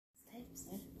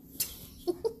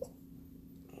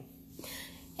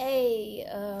Hey,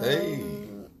 Hey,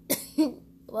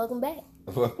 welcome back.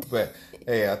 welcome back.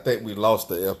 Hey, I think we lost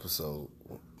the episode.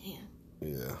 Damn,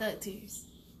 Yeah. Thug Tears.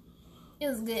 It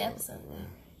was a good episode, man.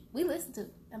 We listened to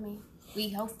it. I mean,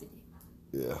 we hosted it.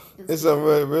 Yeah. It was It's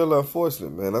good. real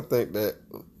unfortunate, man. I think that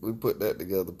we put that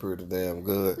together pretty damn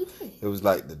good. We did. It was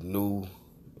like the new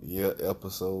year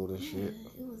episode and Yeah, shit.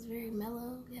 it was very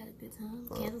mellow. We had a good time.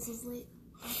 Candles was lit.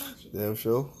 All that shit. Damn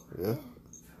sure. Yeah. Yeah.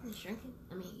 It's drinking.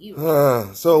 I mean,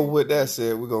 you So with that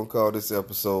said, we're gonna call this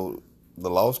episode The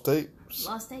Lost Tapes.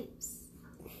 lost tapes.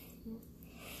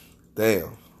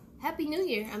 Damn. Happy New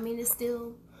Year. I mean, we're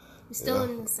still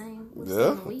in the same. We're still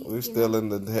Yeah. in the week, We're you still know? in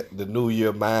the new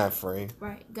year mind frame.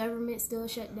 Right. Government still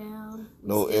shut down. We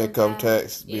No still income got-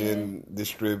 tax yeah. being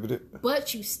distributed.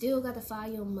 But you still got to file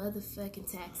your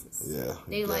motherfucking taxes. Yeah.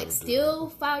 They you like gotta do still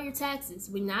file your taxes.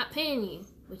 We're not paying you,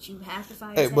 but you have to file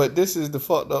your Hey, taxes. but this is the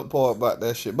fucked up part about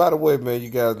that shit. By the way, man, you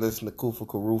guys listen to Kufa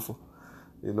Karufa.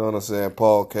 You know what I'm saying?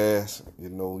 Podcast. You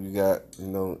know, you got,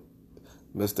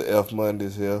 Mr. F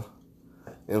Mondays here.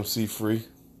 MC Free.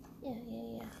 Yeah.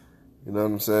 You know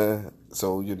what I'm saying?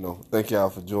 So, thank y'all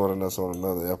for joining us on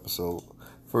another episode.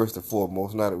 First and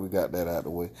foremost, now that we got that out of the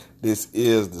way, this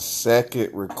is the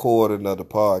second recording of the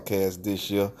podcast this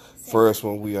year. First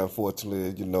one we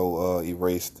unfortunately,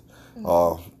 erased.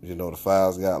 The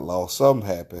files got lost. Something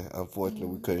happened. Unfortunately,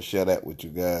 we couldn't share that with you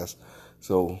guys.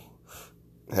 So,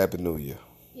 Happy New Year.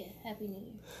 Yeah, Happy New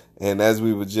Year. And as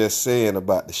we were just saying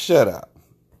about the shutout,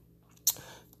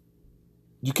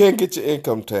 you can't get your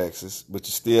income taxes, but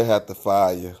you still have to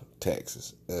file your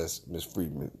taxes, as Ms.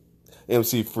 Freeman,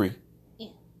 MC Free, Yeah.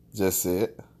 just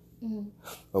said. Mm-hmm.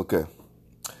 Okay.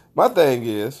 My thing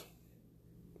is,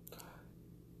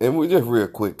 and we just real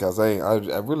quick, because I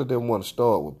really didn't want to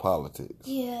start with politics.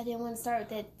 Yeah, I didn't want to start with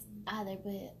that either,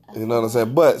 but You know what I'm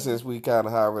saying? But since we kind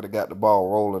of already got the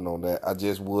ball rolling on that, I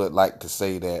just would like to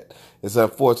say that it's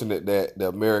unfortunate that the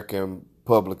American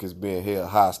public is being held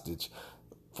hostage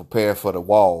for paying for the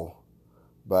wall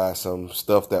by some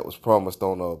stuff that was promised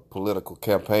on a political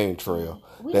campaign trail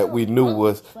we knew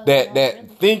was that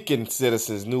thinking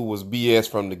citizens knew was BS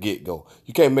from the get-go.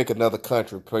 You can't make another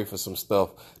country pay for some stuff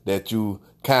that you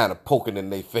kind of poking in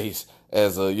their face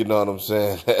as a, you know what I'm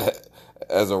saying,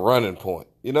 as a running point.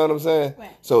 You know what I'm saying?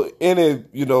 Right. So any,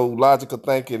 logical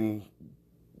thinking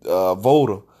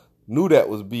voter knew that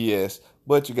was BS,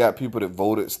 but you got people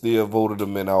that still voted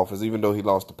him in office, even though he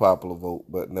lost the popular vote.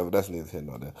 But that's neither here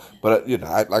nor there. But,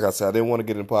 like I said, I didn't want to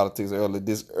get in politics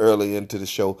early into the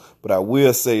show, but I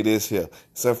will say this here.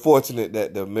 It's unfortunate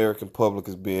that the American public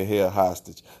is being held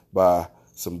hostage by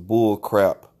some bull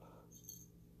crap,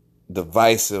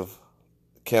 divisive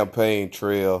campaign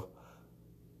trail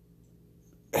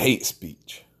hate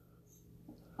speech.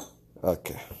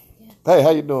 Okay. Yeah. Hey, how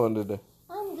you doing today?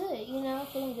 I'm good,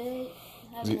 feeling good.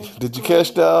 Did you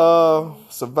catch the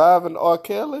Surviving R.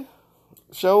 Kelly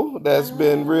show that's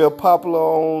been real popular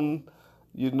on,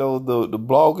 the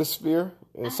blogosphere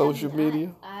and social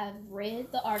media? I've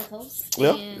read the articles,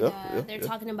 Yeah, and they're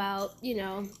talking about,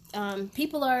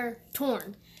 people are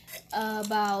torn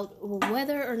about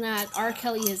whether or not R.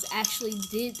 Kelly has actually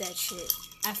did that shit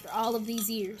after all of these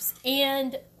years.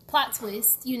 And plot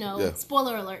twist,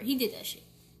 spoiler alert, he did that shit.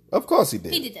 Of course he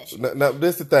did. He did that shit. Now,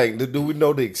 this is the thing. Do we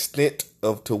know the extent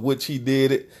to which he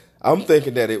did it? I'm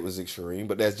thinking that it was extreme,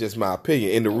 but that's just my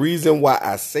opinion. And the reason why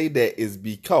I say that is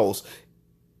because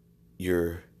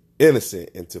you're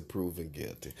innocent until proven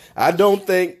guilty. I don't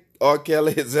think R.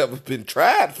 Kelly has ever been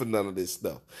tried for none of this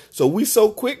stuff. So we so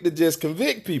quick to just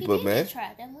convict people, He man. did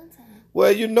try that one time.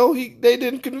 Well, they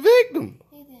didn't convict him.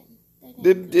 He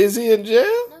didn't. Is he in jail?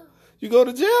 No. You go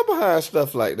to jail behind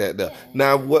stuff like that, though. Yeah.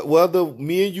 Now, whether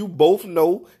me and you both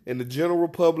know, and the general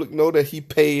public know that he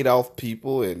paid off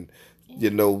people, and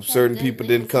certain people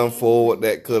didn't come forward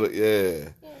that could have, yeah.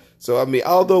 So I mean,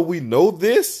 although we know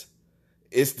this,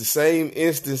 it's the same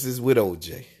instances with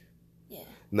OJ. Yeah.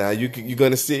 Now you're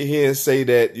gonna sit here and say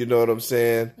that, you know what I'm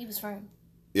saying? He was firm.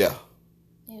 Yeah.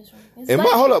 He was firm. And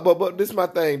hold up, but this is my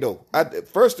thing though.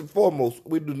 First and foremost,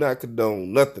 we do not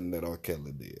condone nothing that R.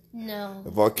 Kelly did. No.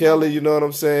 If R. Kelly, you know what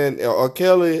I'm saying? R.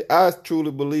 Kelly, I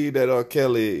truly believe that R.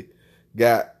 Kelly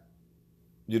got,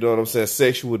 you know what I'm saying,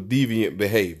 sexual deviant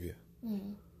behavior.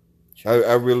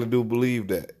 I really do believe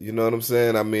that. You know what I'm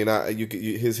saying? I mean,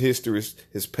 his history,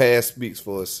 his past speaks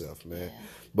for itself, man. Yeah.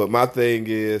 But my thing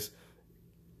is,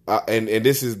 and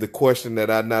this is the question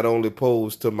that I not only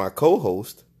pose to my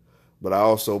co-host, but I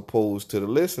also pose to the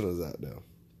listeners out there.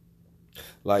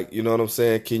 Like, you know what I'm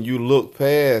saying? Can you look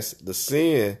past the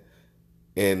sin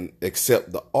and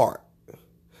accept the art?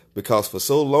 Because for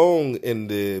so long in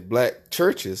the black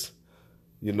churches,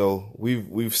 You know,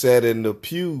 we've sat in the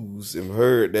pews and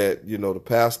heard that, you know, the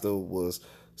pastor was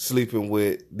sleeping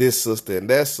with this sister and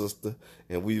that sister,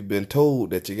 and we've been told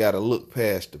that you got to look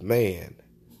past the man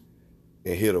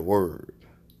and hear the word.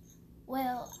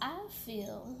 Well, I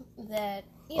feel that...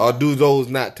 Or do those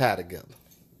not tie together?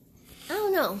 I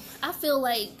don't know. I feel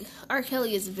like R.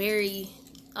 Kelly is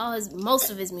most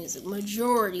of his music,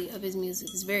 majority of his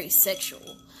music is very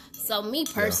sexual. So me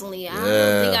personally, I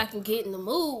don't think I can get in the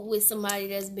mood with somebody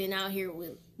that's been out here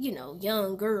with, you know,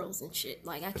 young girls and shit.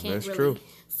 Like, I can't really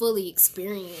fully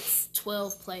experience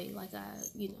 12 play like I,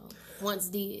 you know, once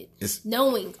did.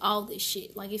 Knowing all this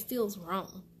shit. Like, it feels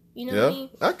wrong. You know what I mean?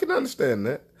 I can understand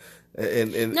that.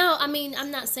 And no, I mean,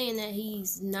 I'm not saying that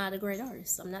he's not a great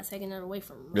artist. I'm not taking that away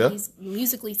from him. Yeah. He's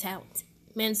musically talented.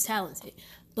 Man's talented.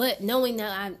 But knowing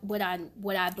that what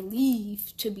I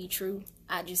believe to be true,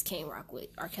 I just can't rock with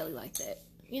R. Kelly like that,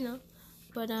 you know.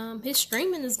 But his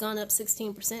streaming has gone up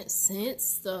 16%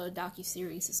 since the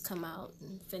docuseries has come out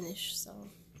and finished. So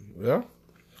yeah,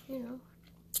 you know.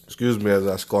 Excuse me as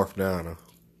I scarf down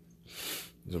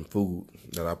some food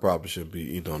that I probably shouldn't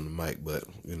be eating on the mic, but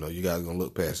you know, you guys gonna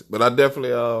look past it. But I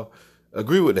definitely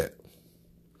agree with that,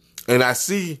 and I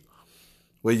see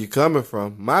where you're coming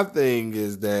from. My thing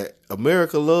is that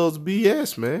America loves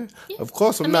BS, man. Yeah. Of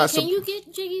course, I'm not. Can you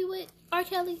get jiggy with R.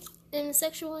 Kelly in a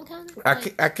sexual encounter?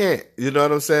 I can't. You know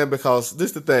what I'm saying? Because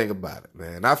this is the thing about it,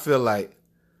 man. I feel like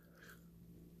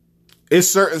it's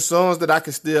certain songs that I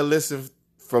can still listen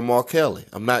from R. Kelly.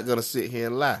 I'm not gonna sit here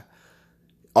and lie.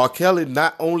 R. Kelly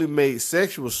not only made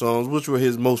sexual songs, which were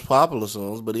his most popular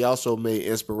songs, but he also made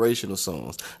inspirational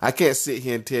songs. I can't sit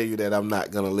here and tell you that I'm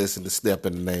not going to listen to Step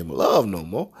in the Name of Love no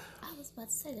more. I was about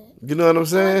to say that. You know what I'm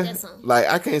saying? I like that song. Like,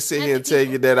 I can't sit here and tell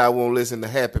you that I won't listen to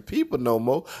Happy People no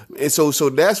more. And so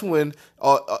that's when,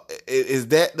 is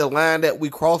that the line that we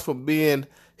cross from being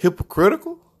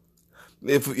hypocritical?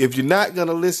 If you're not going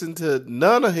to listen to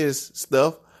none of his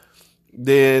stuff,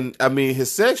 then, I mean,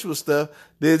 his sexual stuff,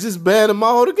 then just ban him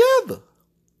all together.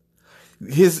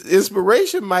 His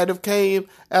inspiration might have came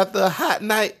after a hot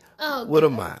night with a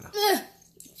minor.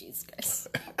 Jesus Christ.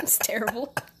 It's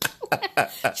terrible.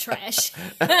 Trash.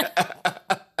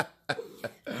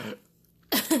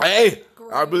 Hey,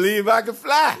 gross. I believe I can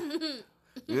fly.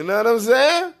 You know what I'm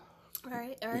saying? All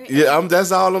right. Yeah,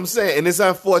 that's all I'm saying. And it's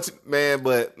unfortunate, man,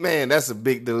 but, man, that's a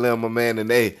big dilemma, man.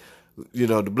 And you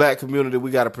know, the black community, we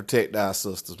got to protect our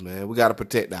sisters, man. We got to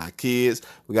protect our kids.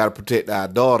 We got to protect our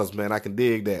daughters, man. I can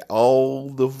dig that all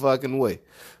the fucking way.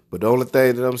 But the only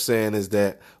thing that I'm saying is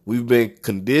that we've been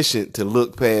conditioned to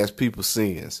look past people's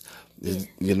sins. Yeah.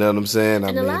 You know what I'm saying?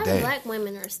 And a lot of black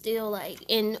women are still, like,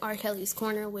 in R. Kelly's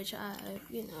corner, which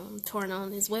I'm torn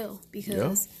on as well.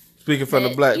 Because... Yeah. Speaking for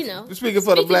the black, speaking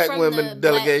for the black women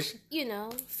delegation,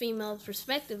 female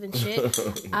perspective and shit.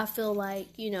 I feel like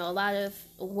a lot of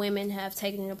women have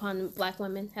taken it upon black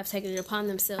women have taken it upon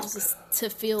themselves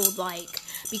to feel like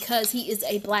because he is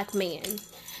a black man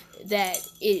that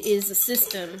it is a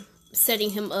system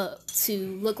setting him up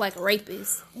to look like a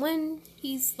rapist when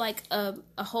he's like a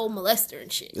whole molester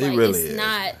and shit. Like, really it's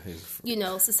not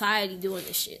society doing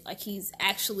this shit. Like he's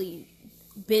actually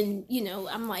been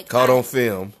I'm like caught on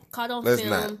film. Not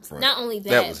only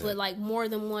that, but like more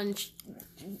than one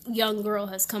young girl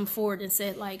has come forward and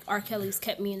said like R. Kelly's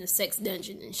kept me in a sex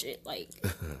dungeon and shit. Like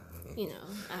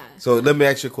So let me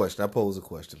ask you a question. I pose a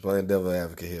question. Playing devil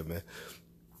advocate here, man.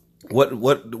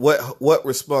 What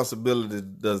responsibility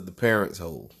does the parents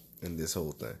hold in this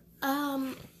whole thing?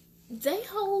 They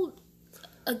hold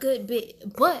a good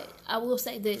bit, but I will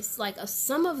say this: like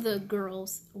some of the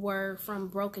girls were from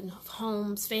broken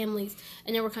homes, families,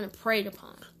 and they were kind of preyed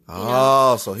upon.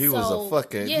 So he was a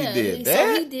fucking he did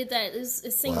that. So he did that. It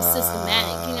seems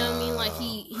systematic. You know what I mean? Like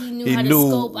he knew how to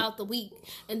scope out the weak,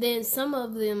 and then some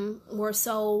of them were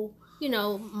so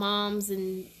moms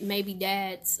and maybe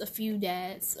dads, a few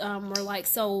dads were like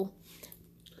so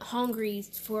hungry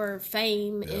for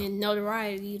fame and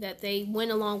notoriety that they went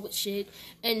along with shit,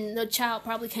 and the child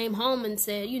probably came home and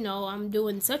said, I'm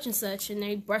doing such and such, and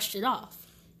they brushed it off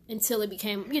until it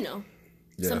became,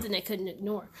 something they couldn't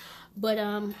ignore. But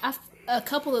a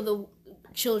couple of the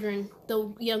children,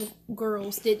 the young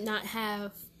girls, did not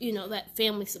have, that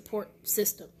family support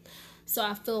system. So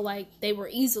I feel like they were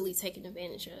easily taken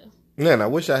advantage of. Man, I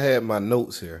wish I had my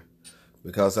notes here.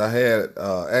 Because I had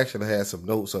actually had some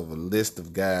notes of a list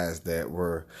of guys that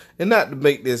were, and not to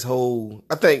make this whole.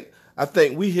 I think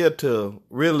we here to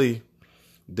really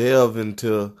delve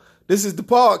into. This is the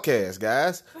podcast,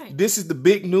 guys. Right. This is the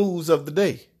big news of the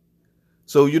day.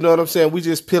 So you know what I'm saying? We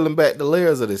just peeling back the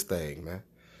layers of this thing, man.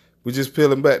 We just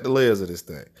peeling back the layers of this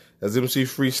thing. As MC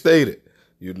Free stated,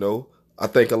 I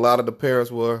think a lot of the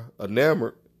parents were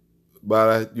enamored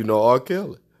by, R.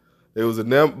 Kelly. They was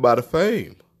enamored by the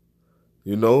fame.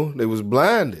 They was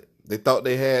blinded. They thought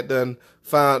they had done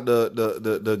found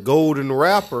the golden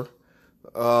wrapper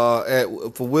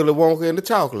for Willy Wonka and the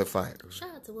Chocolate Factory. Shout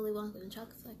out to Willy Wonka and the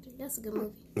Chocolate Factory. That's a good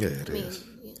movie. Yeah, it is.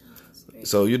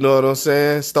 So you know what I'm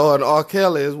saying? Starring R.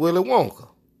 Kelly as Willy Wonka.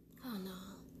 Oh no,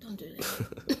 don't do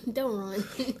that. Don't run.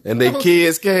 And their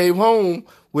kids came home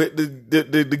with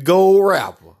the gold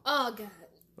wrapper. Oh God,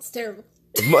 it's terrible.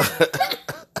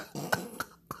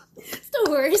 It's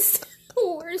the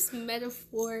worst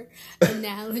metaphor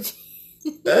analogy.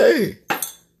 Hey,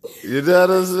 you know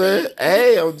what I'm saying?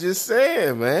 Hey, I'm just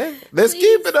saying, man. Let's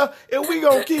keep it up. If we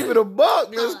gonna keep it a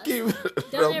buck, let's keep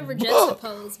it Don't ever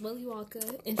juxtapose Willy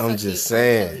Wonka and I'm just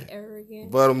saying.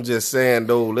 But I'm just saying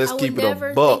though, let's keep it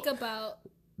a buck. Think about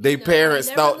They parents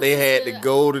thought they had the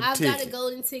golden ticket. I've got a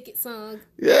golden ticket song.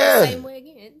 Yeah. Same way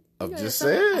again. I'm just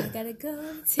saying. I got a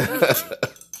golden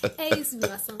ticket. Hey, it used to be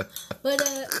my song. But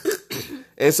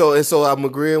and so I'm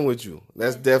agreeing with you.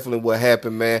 That's definitely what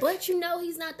happened, man. But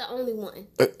he's not the only one.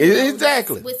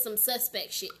 Exactly. With some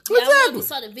suspect shit. Exactly. We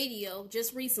saw the video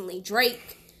just recently.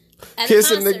 Drake at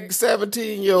kissing the the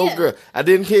 17-year-old girl. I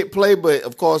didn't hit play, but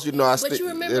of course, I But you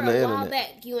remember a while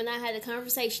back, you and I had a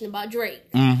conversation about Drake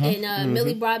and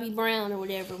Millie Bobby Brown or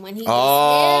whatever when he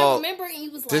remember he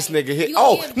was this like, nigga hit.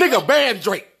 Nigga banned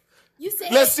Drake. You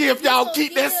said, let's see if y'all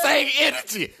keep that same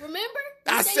energy. Remember?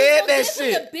 I said that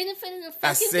shit. The benefit of the fucking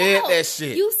I said doubt. that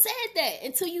shit. You said that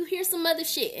until you hear some other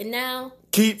shit, and now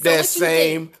keep that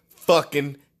same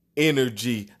fucking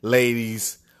energy,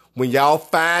 ladies. When y'all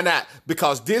find out,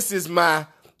 because this is my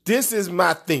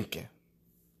thinking.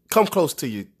 Come close to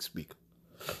your speaker.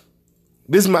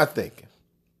 This is my thinking.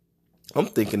 I'm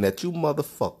thinking that you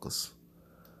motherfuckers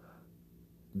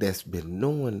that's been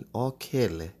knowing R.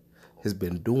 Kelly has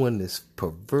been doing this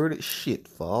perverted shit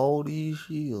for all these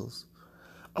years.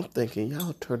 I'm thinking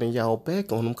y'all turning y'all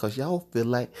back on him because y'all feel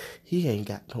like he ain't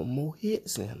got no more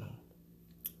hits in him.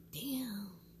 Damn.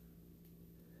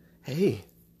 Hey,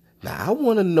 now I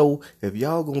want to know if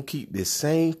y'all gonna keep this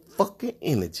same fucking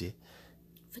energy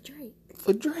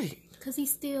for Drake. Because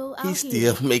he's still out He's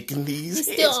here. still making these He's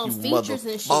hits, still on features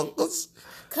and shit.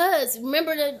 Because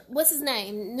remember what's his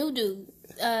name? New dude.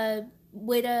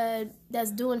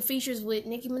 That's doing features with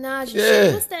Nicki Minaj and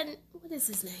shit. What's that? What is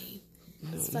his name?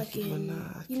 It's fucking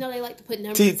Minaj. They like to put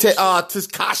numbers.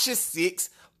 Tekashi 6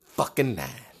 fucking 9.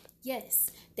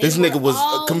 Yes. This nigga was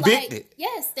convicted.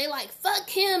 They like fuck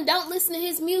him. Don't listen to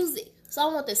his music. So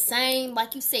I want the same,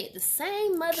 like you said, the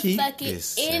same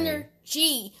motherfucking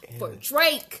energy for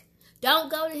Drake.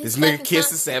 Don't go to his. This nigga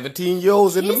kissing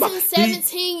 17-year-olds in the mouth.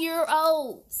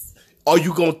 17-year-olds. Are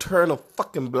you gonna turn a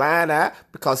fucking blind eye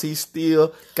because he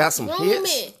still got some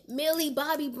hits? Millie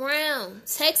Bobby Brown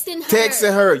texting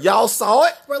her. Y'all saw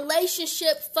it?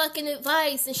 Relationship fucking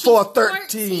advice. And she's for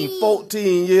 13,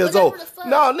 14 years old.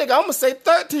 No, nigga, I'm gonna say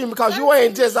 13 because 13. You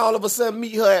ain't just all of a sudden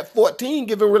meet her at 14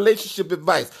 giving relationship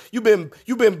advice. You been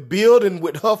building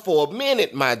with her for a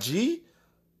minute, my G.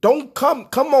 Don't come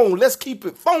on, let's keep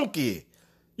it funky.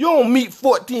 You don't meet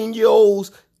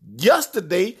 14-year-olds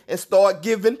yesterday and start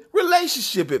giving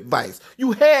relationship advice.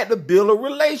 You had to build a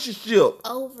relationship.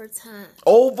 Over time.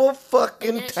 Over fucking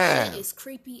and that time. Shit is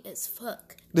creepy as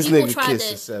fuck. This People nigga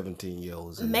kissed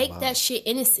 17-year-olds. Make that shit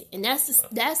innocent. And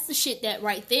that's the shit that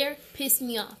right there pissed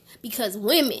me off. Because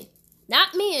women, not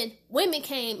men, women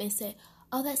came and said,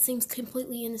 oh, that seems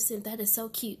completely innocent. That is so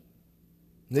cute.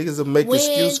 Niggas will make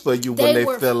excuse for you when they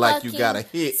feel like you got a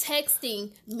hit.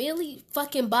 Texting Millie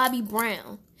fucking Bobby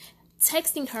Brown.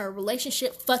 Texting her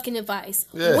relationship fucking advice.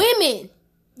 Yeah. Women,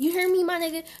 you hear me, my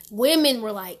nigga? Women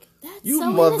were like, that's you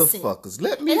so motherfuckers. innocent.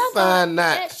 Let me find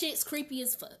out. That shit's creepy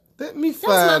as fuck. Let me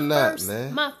find out,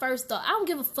 man. My first thought. I don't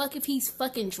give a fuck if he's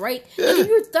fucking Drake. Yeah. If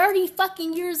you're 30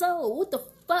 fucking years old, what the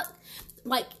fuck?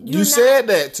 Like you said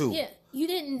that too. Yeah. You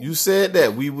didn't. You said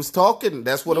that. We was talking.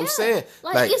 That's what I'm saying.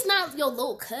 Like, it's not your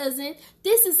little cousin.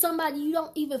 This is somebody you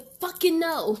don't even fucking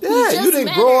know. Yeah, you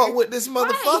didn't grow up with this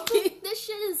motherfucker. Right. This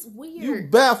shit is weird. You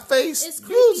barefaced.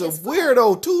 You was a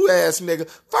weirdo two-ass nigga.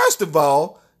 First of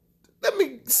all, let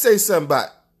me say something about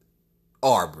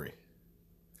Aubrey.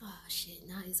 Oh, shit.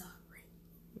 Now he's Aubrey.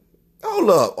 Hold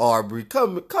up, Aubrey.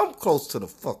 Come close to the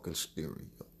fucking stereo.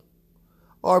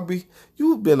 Aubrey,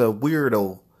 you've been a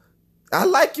weirdo. I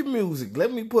like your music.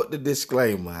 Let me put the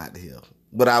disclaimer out here.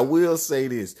 But I will say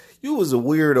this. You was a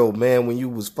weirdo, man, when you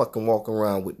was fucking walking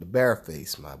around with the bare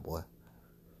face, my boy.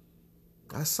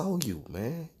 I saw you,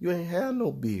 man. You ain't had no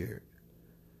beard.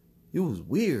 You was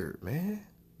weird, man.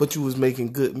 But you was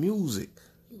making good music.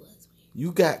 He was weird.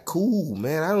 You got cool,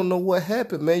 man. I don't know what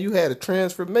happened, man. You had a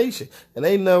transformation. And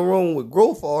ain't nothing wrong with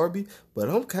growth, Arby. But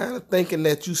I'm kind of thinking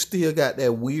that you still got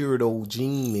that weird old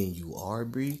gene in you,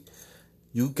 Arby.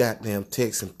 You goddamn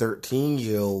texting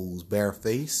 13-year-olds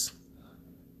bareface.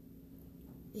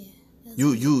 Yeah.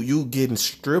 You getting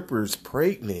strippers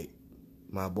pregnant,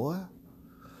 my boy.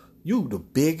 You the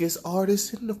biggest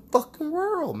artist in the fucking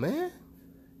world, man.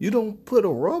 You don't put a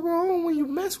rubber on when you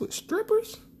mess with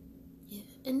strippers? Yeah.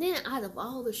 And then out of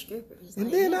all the strippers.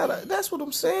 And then that's what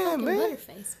I'm saying, man.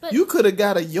 But you could have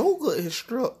got a yoga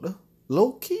instructor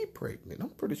low-key pregnant. I'm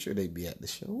pretty sure they be at the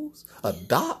shows. A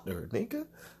doctor, nigga.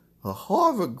 A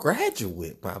Harvard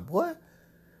graduate, my boy.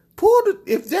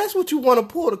 If that's what you want to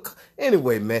pull the...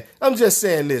 Anyway, man, I'm just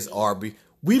saying this, Arby.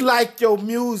 We like your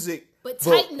music, but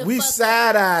we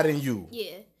side-eyeing you.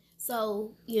 Yeah.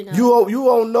 So, you know. You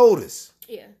won't notice.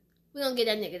 Yeah. We're going to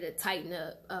get that nigga to tighten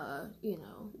up,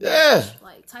 Yeah.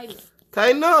 Like, tighten up.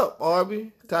 Tighten up,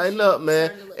 Arby. Tighten up,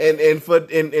 man.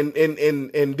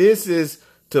 And this is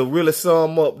to really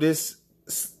sum up this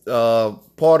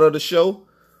part of the show.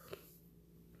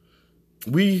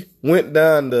 We went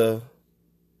down the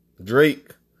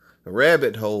Drake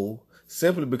rabbit hole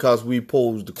simply because we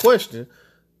posed the question: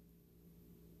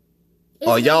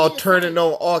 are y'all turning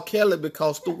on R. Kelly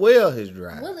because the well is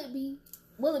dry? Will it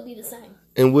be the same?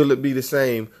 And will it be the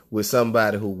same with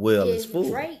somebody who well is full?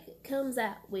 If Drake comes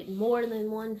out with more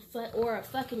than one or a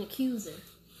fucking accuser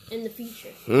in the future,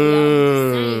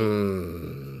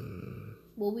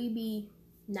 will we be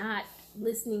not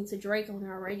listening to Drake on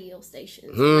our radio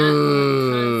stations, not going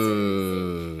to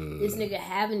concerts, and this nigga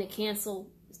having to cancel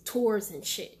tours and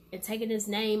shit, and taking his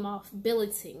name off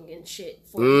billeting and shit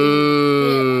for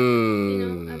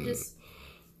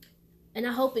and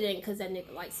I hope it ain't because that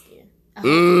nigga light skin.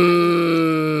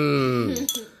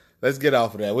 Let's get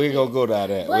off of that. We ain't gonna go down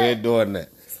that. We ain't doing that.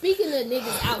 Speaking of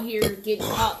niggas out here getting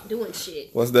caught doing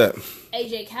shit. What's that?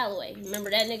 AJ Calloway. Remember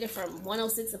that nigga from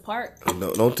 106 Apart?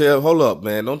 No, hold up,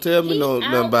 man. Don't tell me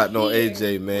nothing about no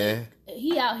AJ, man.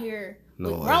 He out here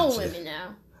with grown women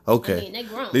now. Okay. I mean, they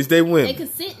grown. At least they women. They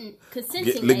consenting.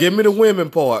 Give me the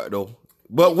women part, though.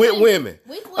 But with women.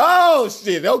 Oh,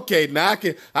 shit. Okay, now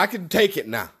I can take it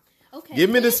now. Okay. Give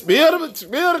me the spill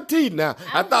the tea now.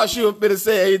 I thought she was finna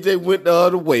say AJ went the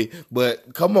other way,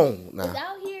 but come on now. He's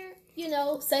out here,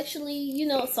 sexually,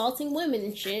 assaulting women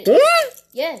and shit. What?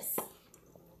 Yes.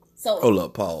 So hold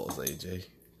up, pause, AJ.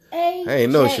 I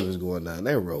ain't know she was going down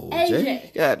that road,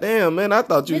 AJ. God damn, man. I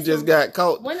thought you just got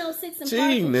caught 106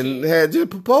 cheating and had just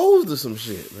proposed to some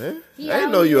shit, man. I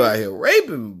didn't know you out here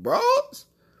raping broads.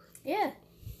 Yeah.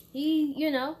 He,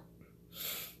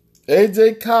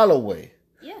 AJ Calloway.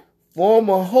 Yeah.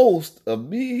 Former host of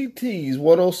BET's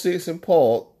 106 in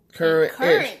Park.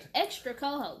 Current extra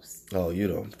co-host. Oh, you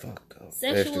don't fuck up.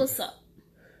 Sexual assault.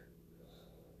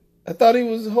 I thought he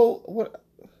was what?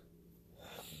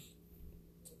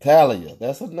 Talia,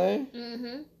 that's her name?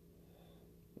 Mm-hmm.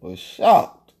 Was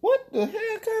shocked. What the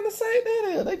hell kind of site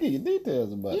that is? They give you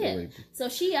details about the rape. So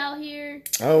she out here.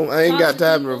 I ain't got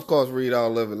time to, of course, read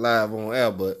all of it live on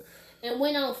air, but. And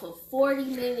went on for 40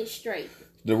 minutes straight.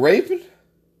 The raping?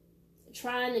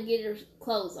 Trying to get her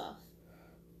clothes off.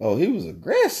 Oh, he was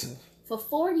aggressive. For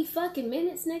 40 fucking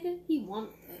minutes, nigga? He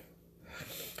wanted that.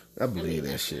 I believe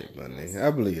that shit, my nigga.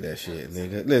 I believe that shit,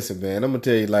 nigga. Listen, man, I'm going to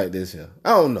tell you like this here.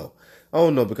 I don't know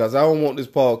because I don't want this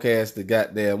podcast to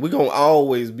goddamn... We're going to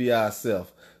always be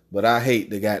ourselves, but I hate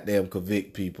to goddamn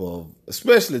convict people of...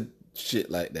 Especially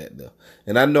shit like that, though.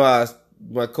 And I know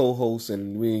my co-host,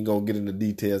 and we ain't going to get into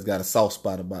details, got a soft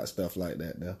spot about stuff like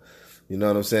that, though. You know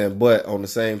what I'm saying? But on the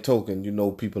same token,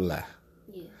 people lie.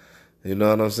 Yeah. You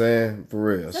know what I'm saying? For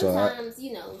real. Sometimes,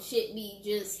 shit be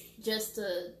just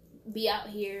to be out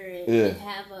here and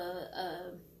have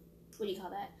a what do you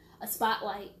call that? A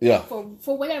spotlight. Yeah.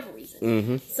 For whatever reason.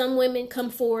 Mm-hmm. Some women come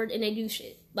forward and they do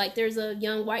shit. Like there's a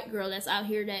young white girl that's out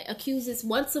here that accuses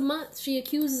once a month. She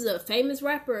accuses a famous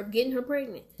rapper of getting her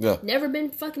pregnant. Yeah. Never been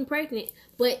fucking pregnant,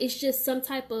 but it's just some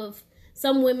type of.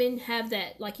 Some women have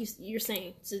that, like you're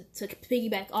saying, to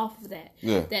piggyback off of that.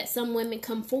 Yeah. That some women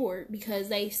come forward because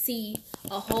they see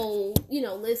a whole,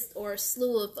 list or a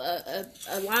slew of a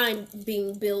line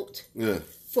being built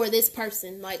for this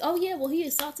person. Like, oh yeah, well he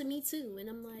assaulted me too, and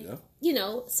I'm like,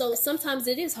 So sometimes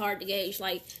it is hard to gauge.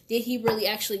 Like, did he really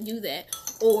actually do that,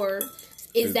 or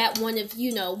is that one of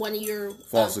your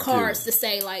cards to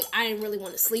say like, I didn't really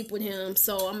want to sleep with him,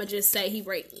 so I'm gonna just say he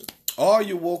raped me. Or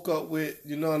you woke up with,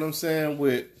 you know what I'm saying,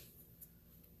 with...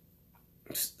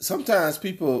 Sometimes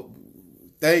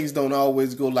things don't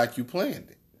always go like you planned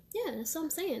it. Yeah, that's what I'm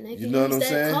saying. They can You know what use I'm that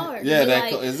saying? card. Yeah,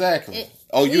 Like, exactly.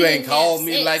 we You ain't didn't called have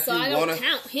me sex, like so you I wanna. don't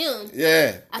count him.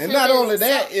 Yeah, I and count not that only as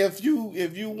that, assault.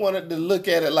 if you wanted to look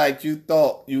at it like you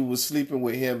thought you was sleeping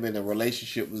with him and a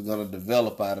relationship was gonna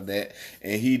develop out of that,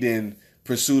 and he didn't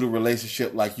pursue the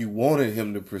relationship like you wanted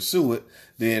him to pursue it,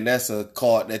 then that's a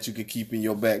card that you could keep in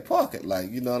your back pocket.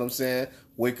 Like, you know what I'm saying?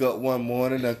 Wake up one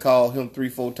morning and call him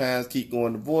 3-4 times, keep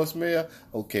going to voicemail.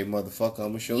 Okay, motherfucker, I'm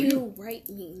gonna show you. You right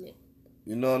mean it.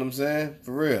 You know what I'm saying?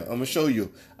 For real, I'm gonna show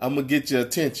you. I'm gonna get your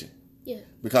attention. Yeah.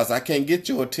 Because I can't get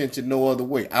your attention no other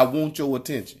way. I want your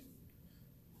attention.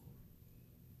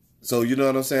 So, you know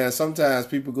what I'm saying? Sometimes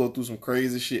people go through some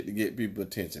crazy shit to get people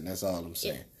attention. That's all I'm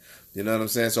saying. Yeah. You know what I'm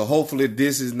saying? So, hopefully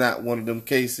this is not one of them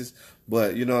cases.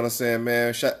 But, you know what I'm saying,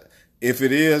 man? If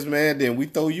it is, man, then we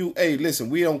throw you. Hey, listen,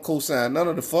 we don't co-sign none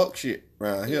of the fuck shit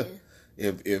around here.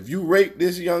 If you raped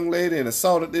this young lady and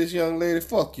assaulted this young lady,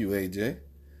 fuck you, AJ.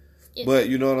 Yeah. But,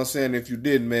 you know what I'm saying? If you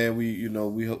did, man,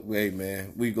 hey,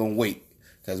 man, we gonna wait.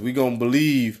 Because we gonna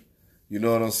believe, you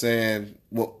know what I'm saying,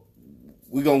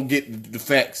 we gonna get the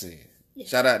facts in. Yeah.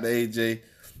 Shout out to AJ.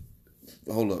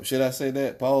 Hold up, should I say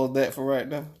that? Pause that for right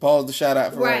now. Pause the shout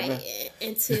out for right now.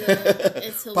 Until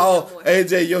pause.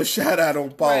 AJ, your shout out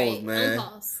on pause, man.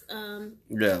 Unpause.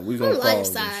 Yeah, we gonna pause. On the lighter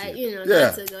side,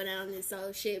 not to go down this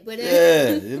old shit, but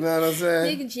you know what I'm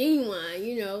saying. Nigga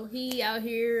Genuine, he out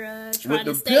here trying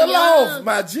to stay young. With the pillow,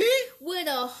 my G. With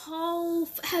a whole.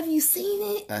 Have you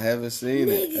seen it? I haven't seen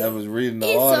it. I was reading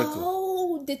the article. It's a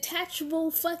whole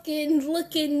detachable fucking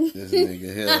looking. This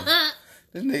nigga here.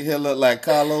 This nigga here look like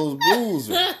Carlos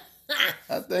Boozer.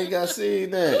 I think I seen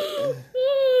that.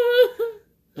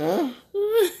 Huh?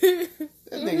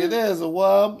 That nigga there's a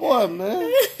wild boy,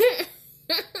 man.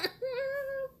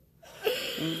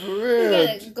 For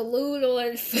real. He got glued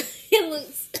on. It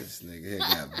looks. This nigga here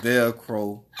got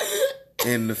Velcro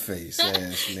in the face,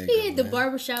 ass nigga. He at the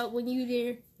barbershop when you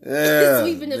there. Yeah,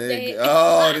 sweeping the bed.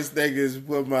 Oh, this nigga is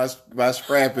put my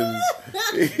scrappings.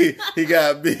 he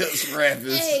got built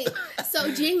scrappings. Hey,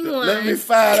 so Genuine. Let me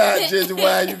find out,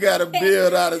 Genuine. You got a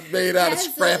build made out of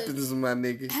scrappings, my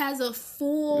nigga. Has a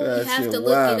full. You have to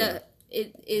look it up.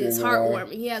 It is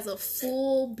heartwarming. He has a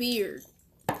full beard.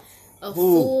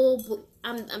 Full.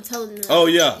 I'm telling them. Oh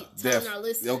yeah, telling our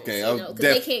listeners. Okay, because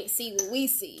they can't see what we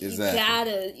see.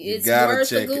 Exactly. It's worth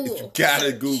check a Google. You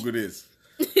gotta Google this.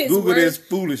 Google this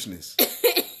foolishness.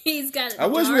 He's got. I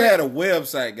wish we had a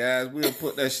website, guys. We'll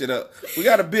put that shit up. We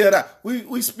got to build out.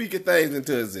 We speaking things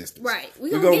into existence. Right.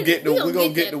 We're gonna get the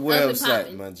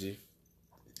website, my G.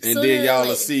 And then y'all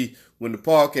will see when the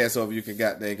podcast over. You can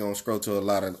gonna scroll to a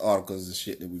lot of articles and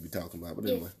shit that we be talking about. But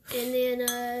anyway. And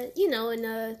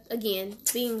then again,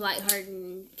 being lighthearted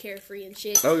and carefree and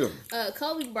shit. Oh yeah.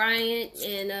 Kobe Bryant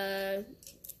and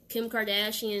Kim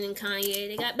Kardashian and Kanye,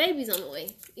 they got babies on the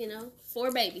way.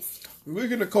 4 babies.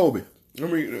 Speaking of Kobe, let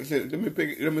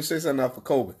me say something out for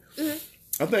Kobe.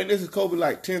 Mm-hmm. I think this is Kobe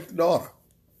 10th daughter.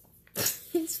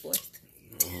 He's 4th.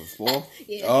 4th?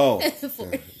 Yeah. Oh.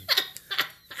 4th.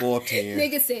 410.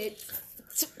 Nigga said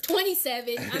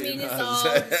 27. I mean, it's all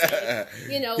the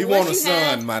same. He want a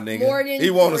son, my nigga. More than he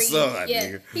want 3. a son,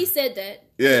 nigga. He said that.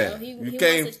 Yeah.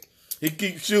 He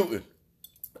keeps shooting.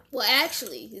 Well,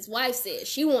 actually, his wife said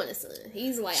she want a son.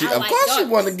 He's like, of course she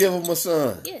want to give him a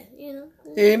son. Yeah,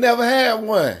 He ain't never had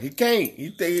one. He can't.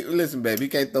 Listen, baby, he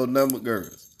can't throw none but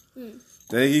girls.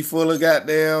 Then he full of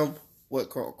goddamn, what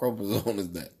chromosome is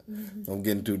that? Mm-hmm. I'm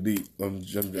getting too deep. Hey, man. I'm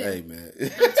too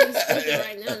stupid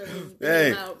right now.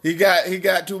 Hey, he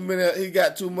got too many. He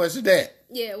got too much of that.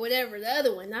 Yeah, whatever. The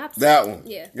other one, opposite. That one.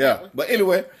 Yeah. Yeah. But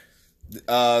anyway,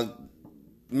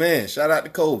 man, shout out to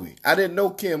Kobe. I didn't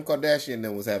know Kim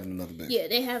Kardashian was having another baby. Yeah,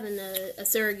 they having a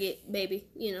surrogate baby.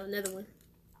 Another one.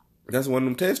 That's one of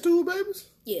them test tube babies?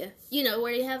 Yeah.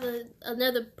 Where they have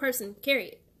another person carry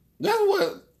it. That's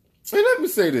what. Hey, let me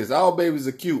say this. All babies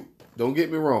are cute. Don't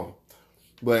get me wrong.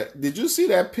 But did you see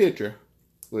that picture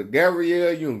with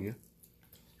Gabrielle Union?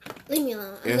 Leave me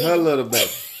alone. And her little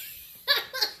baby.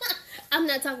 I'm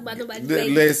not talking about nobody's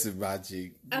baby. Listen, my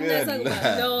G. I'm not talking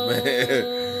about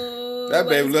no. That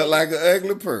baby look like an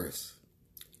ugly purse.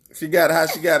 She got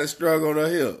it strung on her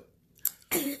hip.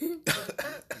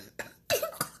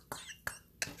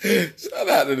 Shout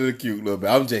out to the cute little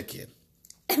baby. I'm just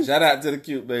kidding. Shout out to the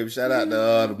cute baby. Shout out to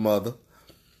the mother.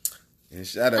 And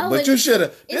shout out. But you should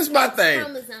have. This is my thing.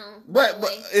 But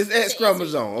it's X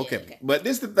chromosome. Okay. But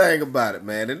this the thing about it,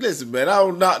 man. And listen, man, I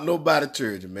don't knock nobody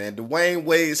church, man. Dwayne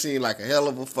Wade seemed like a hell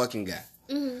of a fucking guy.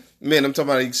 Mm-hmm. Man, I'm talking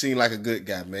about he seemed like a good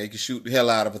guy, man. He can shoot the hell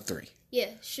out of a 3. Yeah,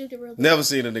 shoot it real good. Never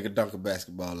seen a nigga dunk a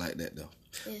basketball like that, though.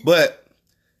 Yeah. But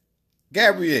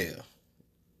Gabrielle,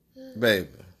 baby.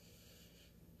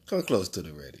 Come close to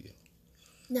the radio.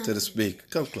 No. To the speaker.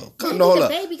 Come close. Maybe Hold the up.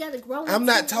 baby got to grow. I'm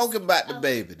not talking about the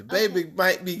baby. The baby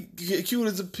might be cute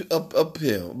as a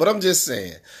pill. But I'm just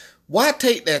saying, why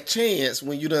take that chance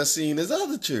when you done seen his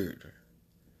other children?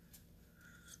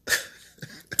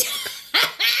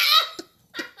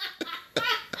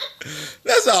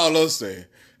 That's all I'm saying.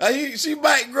 She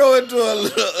might grow into a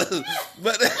little,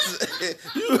 but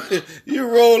you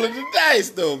rolling the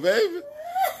dice though, baby.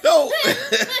 Don't.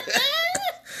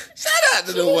 Shout out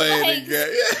to the Wayne girl.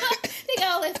 They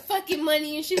got all that fucking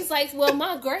money, and she was like, "Well,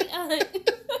 my great aunt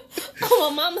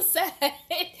on my mama's side,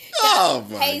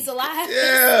 pays a lot."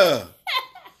 Yeah.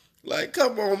 Like,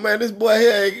 come on, man. This boy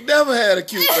here ain't never had a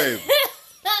cute baby.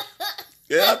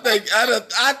 Yeah,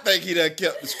 I think he done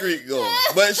kept the streak going,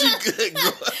 but she couldn't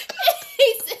go.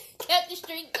 He said, kept the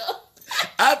streak going.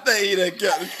 I think he done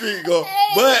kept the streak going,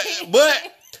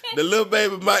 but the little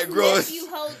baby might grow. You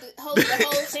hold the whole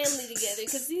family together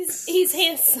because he's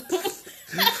handsome.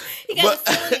 He got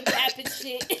the phone cap and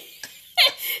shit.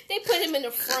 They put him in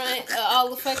the front of all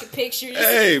the fucking pictures.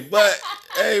 Hey, but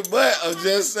I'm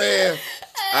just saying.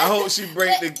 I hope she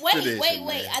break the tradition.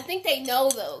 Wait. I think they know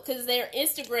though, because their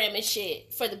Instagram and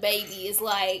shit for the baby is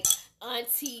like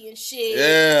auntie and shit.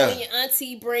 Yeah. When your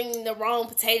auntie bring the wrong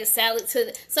potato salad so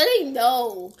they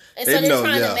know, and so they're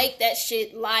trying to make that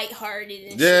shit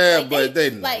lighthearted and shit. Like, but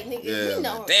they know. Like nigga, we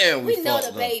know. Damn, we know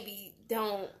the baby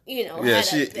don't, have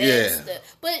that best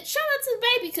stuff. But shout out to the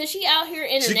baby because she out here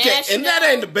international. And that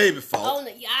ain't the baby fault. On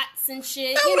the yachts and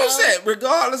shit. That's what I'm saying.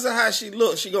 Regardless of how she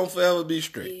looks, she gonna forever be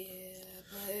straight.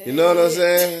 Yeah, you know what I'm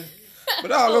saying?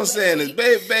 But all I'm saying is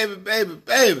baby.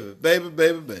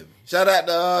 Shout out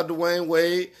to Dwayne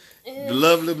Wade, the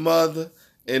lovely mother,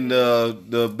 and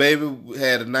the baby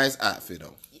had a nice outfit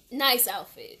on. Nice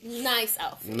outfit. You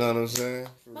know what I'm saying?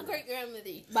 My great grandmother,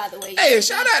 by the way. Hey,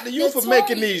 shout out to you for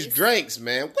making these drinks,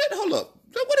 man. Wait, hold up.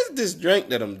 What is this drink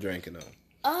that I'm drinking on?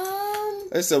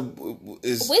 It's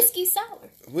whiskey sour.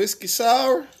 Whiskey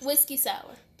sour? Whiskey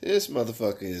sour. This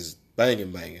motherfucker is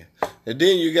banging. And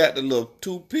then you got the little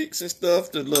toothpicks and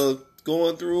stuff, the little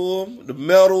going through them, the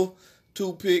metal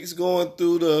toothpicks going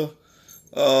through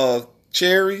the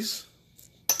cherries.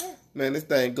 Yeah. Man, this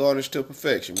thing garnished to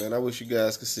perfection, man. I wish you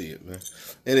guys could see it, man.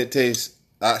 And it tastes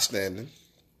outstanding.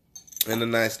 And a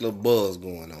nice little buzz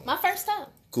going on. My first time.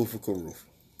 Kufa Karufa.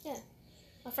 Yeah.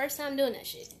 My first time doing that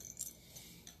shit.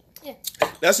 Yeah.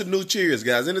 That's a new cheers,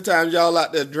 guys. Anytime y'all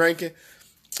out there drinking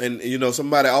and,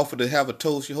 somebody offer to have a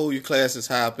toast, you hold your glasses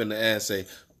high up in the air and say,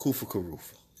 Kufa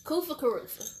Karufa. Kufa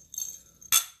Karufa.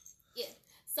 Yeah.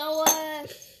 So,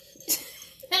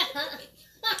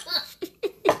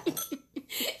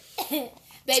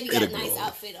 baby got a nice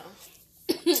outfit on.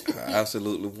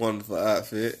 Absolutely wonderful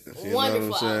outfit.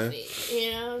 Wonderful outfit.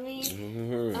 You know what I mean?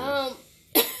 Mm-hmm.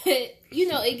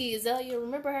 Iggy Azalea,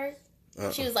 remember her?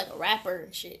 She was like a rapper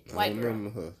and shit. White girl. I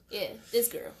remember her. Yeah, this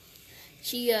girl.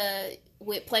 She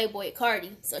with Playboy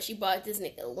Cardi, so she bought this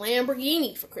nigga a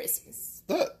Lamborghini for Christmas.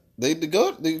 What? They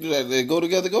go together. Go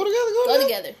together.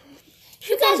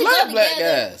 You guys like black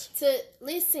guys.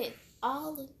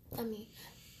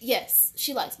 Yes,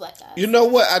 she likes black guys. You know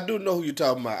what? I do know who you're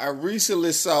talking about. I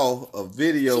recently saw a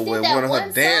video where one of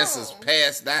her dancers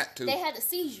passed out too. They had a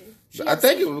seizure. I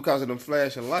think it was because of them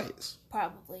flashing lights.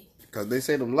 Probably. Because they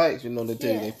say them lights, they tell you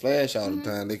they flash all the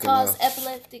time. They can cause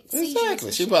epileptic seizures.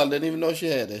 Exactly. She probably didn't even know she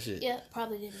had that shit. Yeah,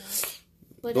 probably didn't know.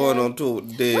 But, going on tour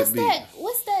with Deadbeat.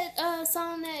 What's that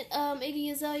song that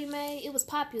Iggy Azalea made? It was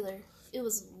popular. It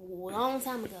was a long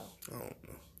time ago. I don't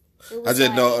know. I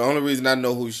just know the only reason I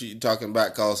know who she talking about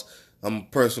because I'm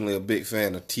personally a big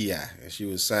fan of T.I. And she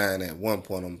was signed at one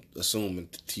point, I'm assuming,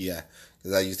 to T.I.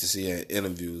 Because I used to see her in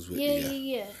interviews with T.I.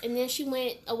 Yeah. And then she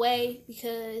went away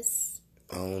because...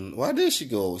 why did she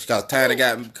go? Because Tiny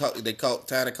Tiny caught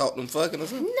them fucking or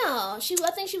something? No, I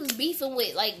think she was beefing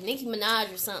with like Nicki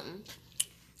Minaj or something.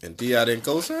 And T.I. didn't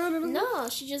co-sign it? No,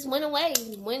 she just went away.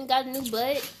 Went and got a new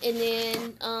butt. And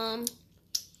then...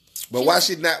 But why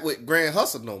she not with Grand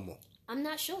Hustle no more? I'm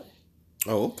not sure.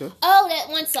 Oh, okay. Oh, that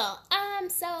one song. I'm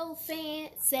so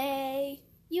fancy.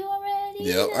 You already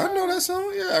know. I know that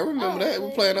song. Yeah, I remember that.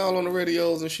 We playing all on the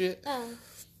radios and shit.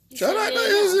 Shout out to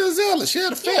Izzy. She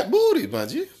had a fat booty, my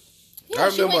G. Yeah, I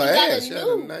remember her ass. She had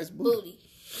a nice booty.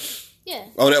 Yeah.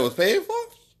 Oh, that was paid for?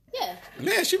 Yeah.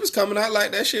 Man, she was coming out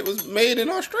like that shit was made in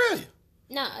Australia.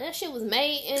 Nah, that shit was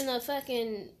made in a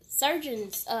fucking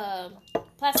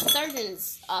plastic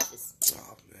surgeon's office.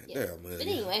 Oh, man. Yeah. Damn, man. But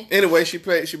anyway. Anyway, she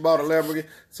bought a Lamborghini.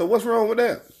 So what's wrong with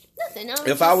that? Nothing.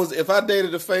 If I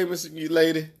dated a famous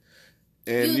lady,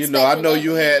 and I know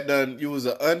you was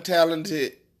an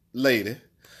untalented lady,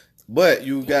 But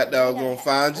you got Yeah, gonna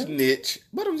find your niche.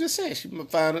 But I'm just saying, she might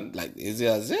find it like Izzy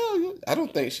Azalea. I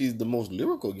don't think she's the most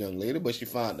lyrical young lady, but she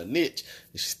found a niche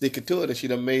and she's sticking to it, and she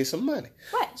done made some money.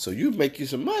 Right. So you make you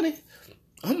some money.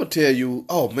 I'm gonna tell you.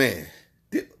 Oh man,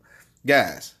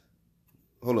 guys,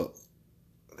 hold up.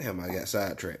 Damn, I got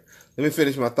sidetracked. Let me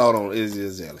finish my thought on Izzy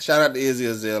Azalea. Shout out to Izzy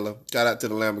Azalea. Shout out to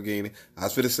the Lamborghini. I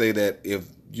was finna say that if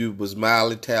you was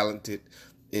mildly talented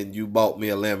and you bought me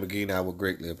a Lamborghini, I would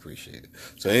greatly appreciate it.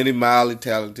 So any mildly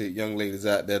talented young ladies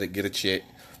out there that get a check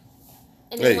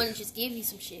and they want to just give you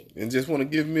some shit and just want to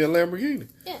give me a Lamborghini,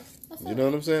 yeah, you know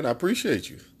what I'm saying? I appreciate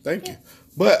you. Thank you.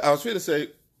 But I was finna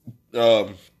say,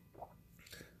 damn,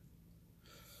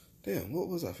 what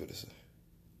was I finna say?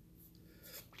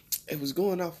 It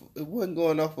wasn't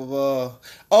going off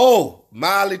of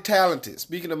mildly talented.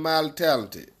 Speaking of mildly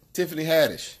talented, Tiffany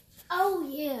Haddish. Oh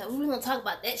yeah, we're gonna talk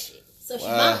about that shit. So she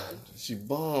Wow. bombed. She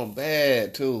bombed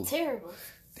bad too. Terrible.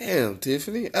 Damn,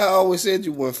 Tiffany. I always said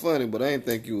you weren't funny, but I didn't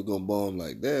think you were gonna bomb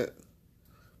like that.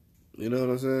 You know what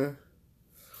I'm saying?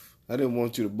 I didn't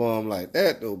want you to bomb like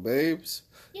that though, babes.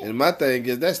 Yeah. And my thing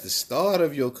is, that's the start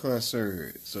of your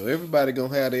concert. So everybody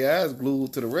gonna have their eyes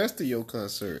glued to the rest of your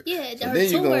concert. Yeah, so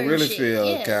then you're gonna really shit.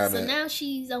 feel kind of so now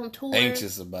she's on tour.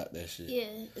 anxious about that shit. Yeah,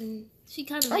 and she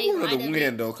kind of I made wanted to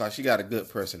win though, cause she got a good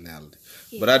personality.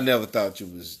 Yeah. But I never thought you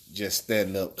was just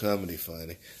stand up comedy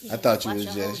funny. Yeah, I thought you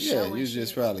was just you was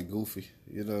just probably goofy.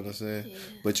 You know what I'm saying? Yeah.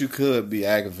 But you could be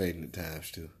aggravating at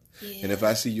times too. Yeah. And if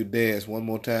I see you dance one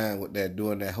more time with that,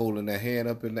 doing that, holding that hand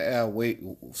up in the air,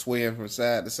 swaying from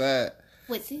side to side.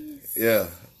 With this? Yeah,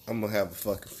 I'm gonna have a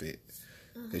fucking fit.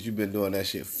 Cause you've been doing that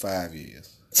shit for 5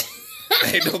 years.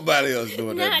 Ain't nobody else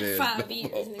doing that dance. Not 5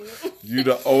 years, nigga. You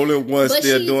the only one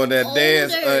still doing that older.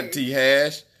 dance, Auntie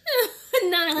Hash.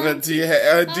 Auntie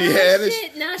Haddish.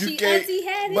 Shit. Now she Auntie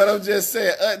Haddish. But I'm just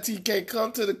saying, Auntie can't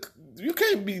come to the. You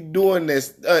can't be doing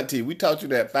this, Auntie. We taught you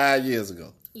that 5 years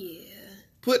ago. Yeah.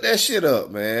 Put that shit up,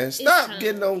 man. Stop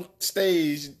getting on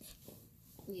stage.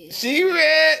 Yeah. She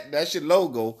read. That's your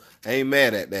logo. I ain't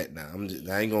mad at that now.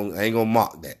 I ain't gonna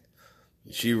mock that.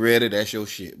 She read it. That's your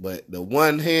shit. But the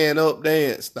one hand up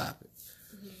dance, stop it.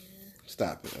 Yeah.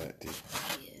 Stop it, Auntie.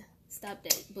 Yeah. Stop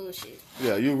that bullshit.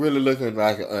 Yeah, you really looking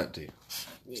like an auntie.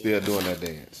 Yeah. Still doing that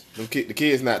dance. The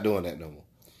kids not doing that no more.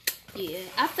 Yeah,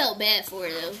 I felt bad for her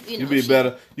though. You be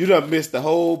better. You done missed the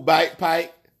whole bike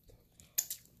pipe.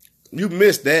 You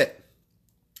missed that.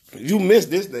 You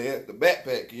missed this dance, the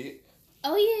backpack kid.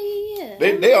 Oh yeah.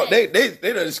 They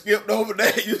done skipped over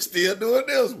that. You still doing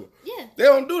this one? Yeah. They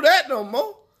don't do that no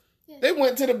more. Yeah. They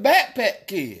went to the backpack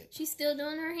kid. She's still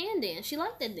doing her hand dance. She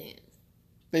liked that dance.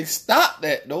 They stopped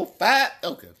that though.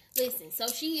 Okay. Listen, so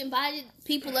she invited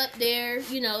people up there.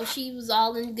 You know, she was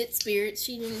all in good spirits.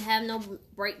 She didn't have no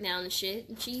breakdown and shit.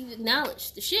 And she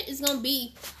acknowledged the shit is going to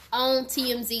be on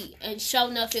TMZ. And sure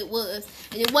enough, it was.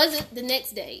 And it wasn't the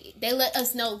next day. They let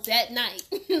us know that night.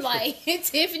 Like,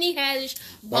 Tiffany Haddish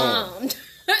bombed.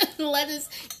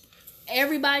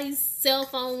 Everybody's cell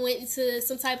phone went into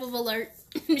some type of alert.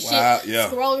 Wow, yeah.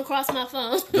 Scrolling across my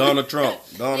phone. Donald Trump.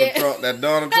 That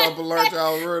Donald Trump alert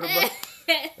y'all was worried about.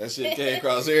 That shit came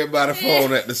across everybody's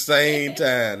phone at the same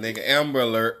time. Nigga, Amber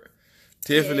Alert.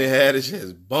 Tiffany Haddish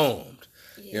has bombed.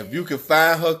 Yeah. If you can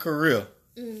find her career,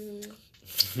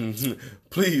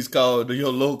 please call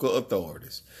your local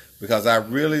authorities. Because I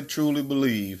really, truly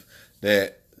believe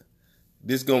that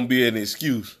this going to be an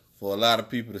excuse for a lot of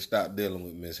people to stop dealing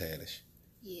with Miss Haddish.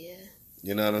 Yeah.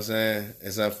 You know what I'm saying?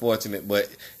 It's unfortunate, but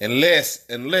unless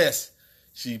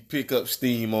she pick up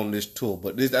steam on this tour.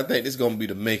 But I think this is going to be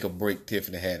the make or break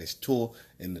Tiffany Haddish tour,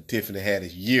 and the Tiffany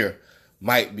Haddish year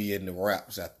might be in the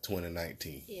wraps after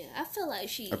 2019. Yeah, I feel like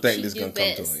she do best, come to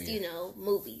an end. You know,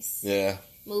 movies. Yeah.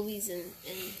 Movies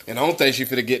and I don't think she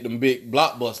finna get them big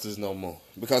blockbusters no more.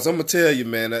 Because I'm going to tell you,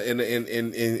 man,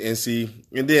 and see,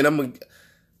 and then I'm going to,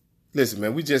 listen,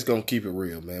 man, we just going to keep it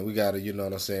real, man. We got to, you know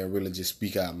what I'm saying, really just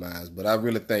speak our minds. But I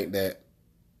really think that,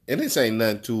 and this ain't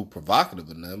nothing too provocative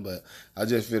or nothing, but I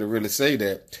just feel to really say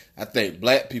that I think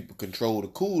black people control the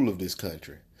cool of this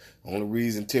country. Only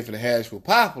reason Tiffany Haddish was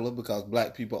popular because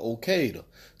black people okayed her.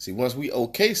 See, once we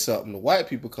okay something, the white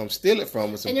people come steal it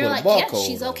from us and put a barcode on.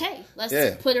 She's okay.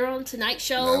 Let's put her on Tonight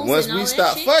shows. Now, once we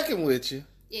stop fucking with you,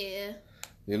 yeah.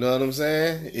 You know what I'm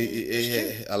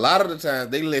saying? A lot of the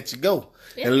times they let you go.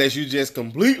 Yeah. Unless you just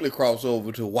completely cross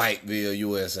over to Whiteville,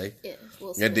 USA. Yeah.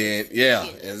 And then,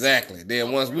 exactly.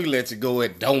 Then once we let you go,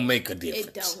 it don't make a difference.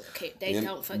 It don't care. They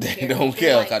don't fucking care. They don't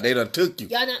care because they done took you.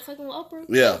 Y'all not fucking with Oprah?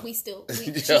 Yeah.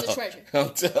 She's a treasure. I'm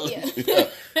telling you.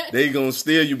 They gonna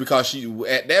steal you because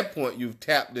at that point, you've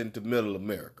tapped into middle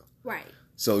America. Right.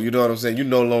 So you know what I'm saying? You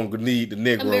no longer need the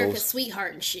Negroes. America's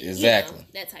sweetheart and shit. Exactly. You know,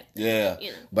 that type of thing. Yeah.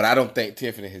 You know. But I don't think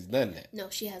Tiffany has done that. No,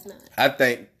 she has not. I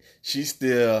think she's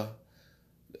still,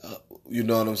 you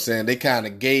know what I'm saying? They kind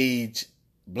of gauge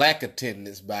black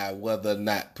attendance by whether or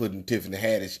not putting Tiffany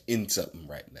Haddish in something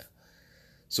right now.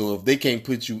 So if they can't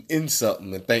put you in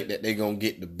something and think that they're going to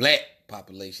get the black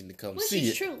population to come see it. Which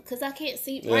is true, because I can't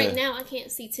see, right now, I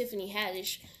can't see Tiffany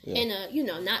Haddish in a, you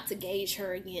know, not to gauge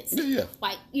her against,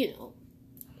 like, you know,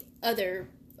 other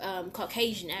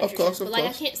Caucasian actresses. Of course.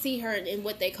 I can't see her in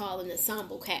what they call an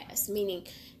ensemble cast, meaning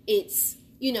it's,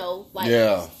 you know, like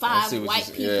 5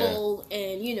 white people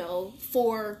and, you know,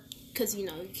 4... Because, you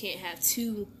know, you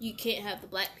can't have the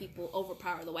black people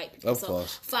overpower the white people. Of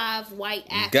course. 5 white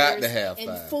actors got to have 5.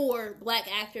 and 4 black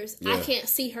actors. Yeah. I can't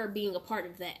see her being a part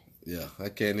of that. Yeah, I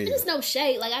can't either. There's no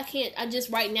shade. Like,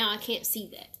 right now, I can't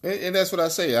see that. And that's what I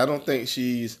say. I don't think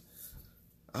she's,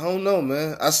 I don't know,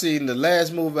 man. I seen the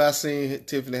last movie I seen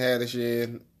Tiffany Haddish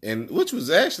in, and which was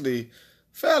actually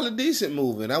fairly decent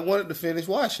movie, and I wanted to finish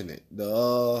watching it.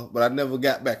 But I never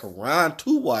got back around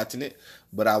to watching it.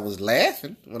 But I was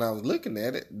laughing when I was looking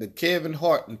at it. The Kevin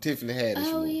Hart and Tiffany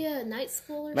Haddish movie. Oh, yeah. Night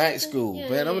School. Night School. Yeah,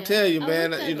 man, I'm going to tell you,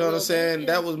 man. You know what I'm saying?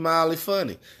 That was mildly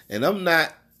funny. And I'm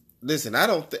not... Listen, I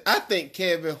think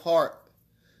Kevin Hart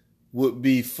would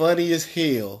be funny as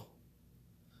hell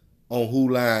on Who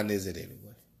Line Is It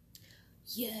Anyway?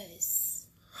 Yes.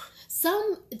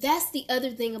 That's the other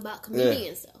thing about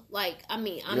comedians, though. Like, I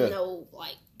mean, I'm no,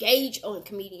 like, gauge on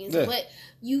comedians, but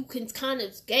you can kind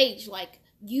of gauge, like,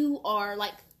 you are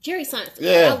like Jerry Seinfeld.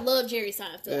 Yeah. I love Jerry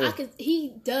Seinfeld. Yeah.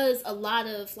 He does a lot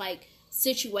of like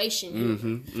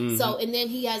situation. So, and then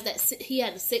he had a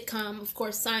sitcom, of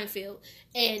course, Seinfeld,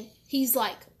 and he's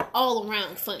like all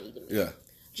around funny to me. Yeah.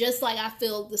 Just like I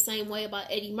feel the same way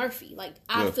about Eddie Murphy. Like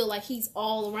I feel like he's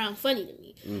all around funny to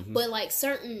me. But like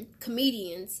certain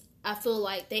comedians, I feel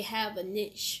like they have a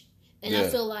niche. And I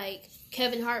feel like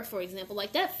Kevin Hart, for example,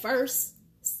 like that first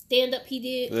stand-up he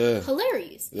did,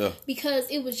 hilarious. Yeah. Because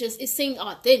it seemed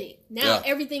authentic. Now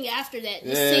everything after that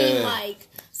just seemed like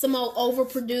some old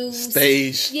overproduced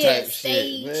stage type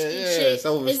stage shit.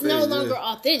 It's no longer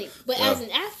authentic. But as an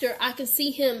actor, I can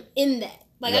see him in that.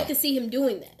 Like I can see him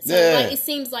doing that. So like it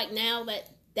seems like now that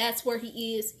that's where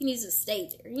he is, he needs to stay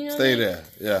there. You know, there.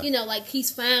 Yeah. You know, like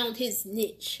he's found his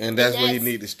niche, and that's where he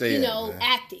need to stay. You know,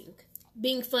 acting,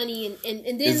 being funny, and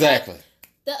then exactly. Like,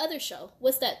 the other show,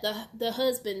 what's that? The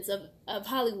Husbands of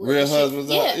Hollywood. Real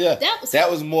Husbands. Yeah. That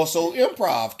was more so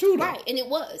improv too, though. Right, and it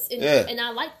was, and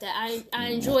I liked that. I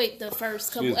enjoyed the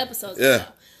first couple episodes. Of the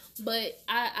show. But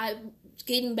I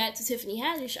getting back to Tiffany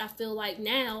Haddish, I feel like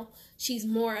now she's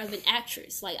more of an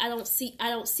actress. Like I don't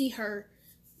see her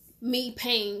me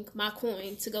paying my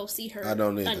coin to go see her. I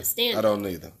don't either. Understand? I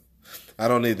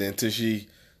don't either until she.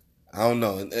 I don't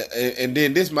know, and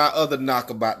then this is my other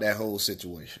knock about that whole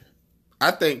situation. I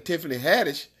think Tiffany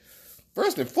Haddish,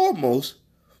 first and foremost,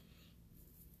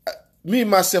 me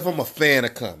myself, I'm a fan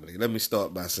of comedy. Let me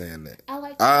start by saying that.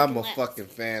 I'm a fucking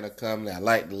fan of comedy. I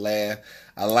like to laugh.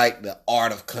 I like the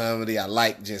art of comedy. I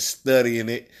like just studying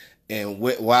it. And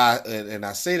why? And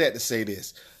I say that to say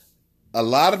this. A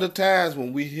lot of the times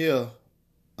when we hear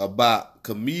about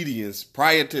comedians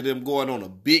prior to them going on a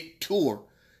big tour,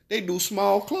 they do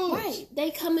small clubs. Right. They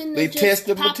come in. They test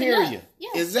the material. Yeah.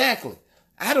 Exactly.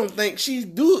 I don't think she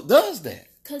does that.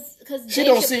 Cause she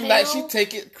don't seem like she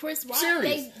take it Chris Rock,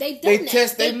 serious. They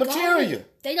test their material.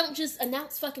 They don't just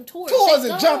announce fucking tours.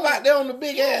 And jump out there on the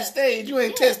big ass stage. You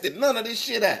ain't tested none of this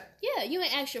shit out. Yeah, you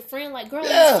ain't asked your friend like, girl,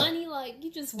 it's funny. Like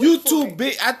you just you too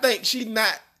big. I think she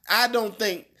not. I don't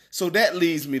think so. That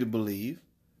leads me to believe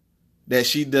that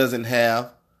she doesn't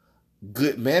have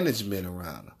good management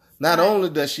around her. Not only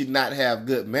does she not have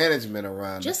good management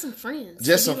around her, just some friends.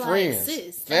 Just some friends.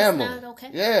 Sis, family. That's not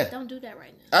okay. Yeah. Don't do that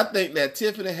right now. I think that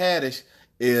Tiffany Haddish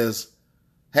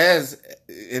has,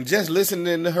 and just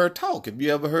listening to her talk, if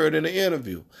you ever heard in an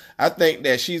interview, I think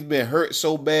that she's been hurt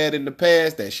so bad in the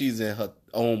past that she's in her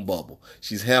own bubble.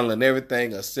 She's handling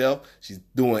everything herself. She's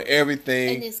doing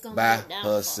everything by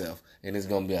herself. And it's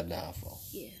going to be a downfall.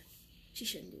 Yeah. She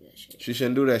shouldn't do that shit. She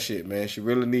shouldn't do that shit, man. She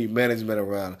really need management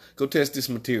around her. Go test this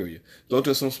material. Go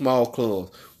to some small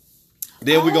clubs.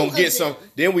 Then we're going to get some.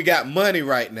 Then we got money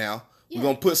right now. Yeah. We're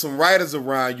going to put some writers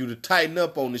around you to tighten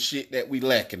up on the shit that we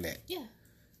lacking at. Yeah.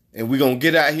 And we're going to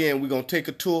get out here and we're going to take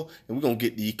a tour and we're going to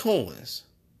get these coins.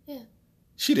 Yeah.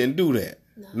 She didn't do that.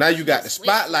 No, now you got the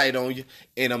spotlight on you.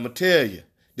 And I'm going to tell you,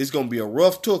 this is going to be a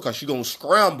rough tour because she's going to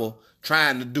scramble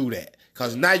trying to do that.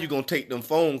 Because now you're going to take them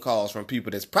phone calls from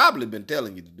people that's probably been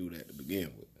telling you to do that to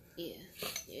begin with. Yeah.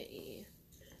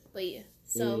 But yeah.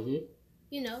 So,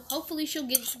 you know, hopefully she'll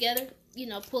get it together.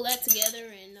 pull that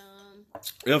together and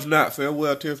If not,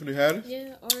 farewell, Tiffany Haddish.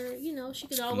 yeah, or she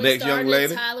could always Next start young a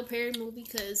lady. Tyler Perry movie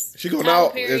because She gonna Tyler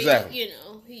out Perry, exactly.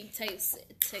 he takes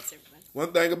everybody.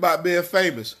 One thing about being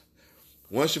famous,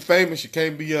 once you're famous, you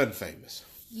can't be unfamous.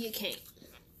 You can't.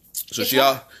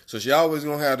 So she always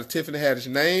gonna have the Tiffany Haddish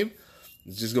name.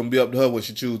 It's just gonna be up to her what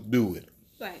she choose to do with it.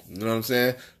 Right. You know what I'm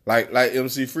saying? Like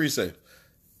MC Free say,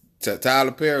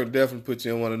 Tyler Perry will definitely put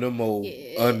you in one of them old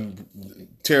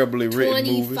terribly written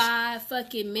movies. 25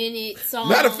 fucking minute songs.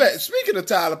 Matter of fact, speaking of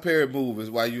Tyler Perry movies,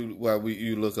 while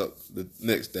you look up the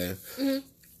next thing,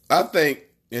 I think,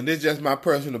 and this is just my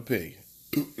personal opinion.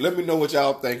 Let me know what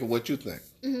y'all think and what you think,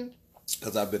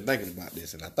 because I've been thinking about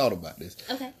this and I thought about this.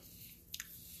 Okay.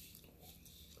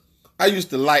 I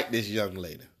used to like this young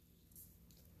lady.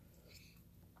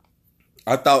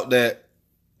 I thought that,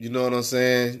 you know what I'm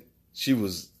saying, she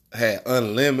had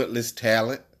unlimitless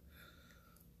talent.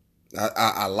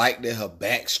 I liked her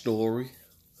backstory.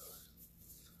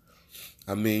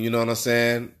 I mean, you know what I'm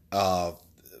saying?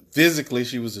 Physically,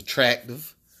 she was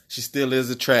attractive. She still is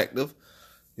attractive.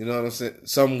 You know what I'm saying?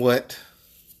 Somewhat.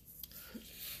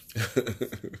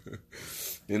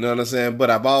 You know what I'm saying? But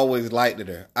I've always liked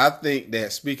her. I think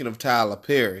that, speaking of Tyler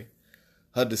Perry,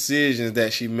 her decisions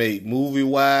that she made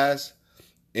movie-wise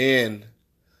and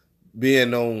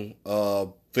being on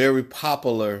very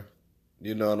popular,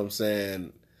 you know what I'm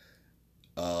saying,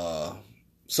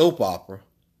 soap opera,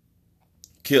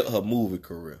 killed her movie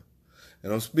career.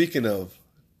 And I'm speaking of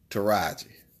Taraji.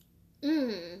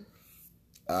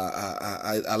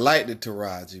 I liked it,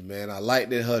 Taraji, man. I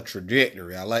liked it, her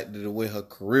trajectory. I liked it, the way her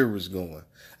career was going.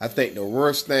 I think the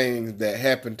worst thing that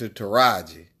happened to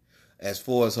Taraji, as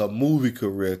far as her movie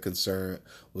career concerned,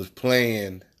 was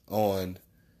playing on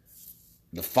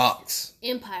the Fox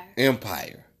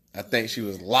Empire. I think she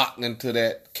was locked into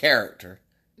that character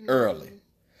early.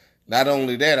 Not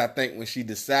only that, I think when she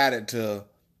decided to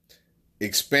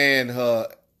expand her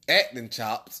acting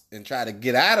chops and try to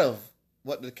get out of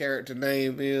what the character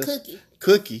name is,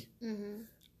 Cookie.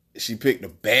 She picked a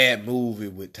bad movie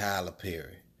with Tyler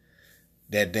Perry.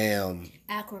 That damn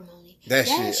Acrimony. That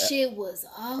shit was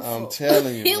awful. I'm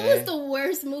telling you, it man. was the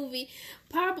worst movie,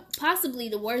 possibly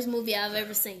the worst movie I've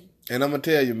ever seen. And I'm gonna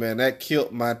tell you, man, that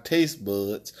killed my taste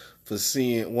buds for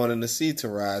wanting to see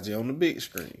Taraji on the big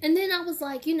screen. And then I was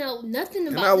like, nothing about this movie.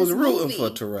 And I was rooting for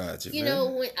Taraji. You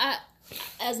know, when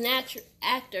as an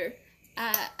actor,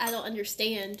 I don't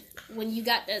understand when you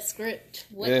got that script.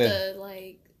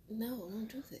 No, don't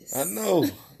do this. I know.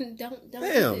 don't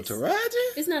Damn, do this.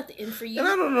 Taraji? It's not the end for you. And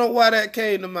I don't know why that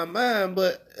came to my mind,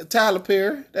 but Tyler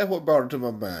Perry, that's what brought it to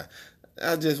my mind.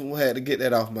 I just had to get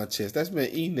that off my chest. That's been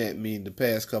eating at me the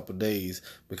past couple of days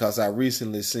because I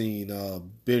recently seen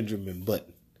Benjamin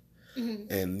Button.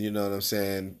 And you know what I'm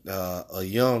saying? A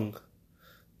young,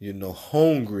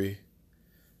 hungry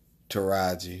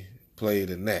Taraji played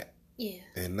in that. Yeah.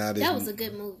 And that was a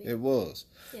good movie. It was.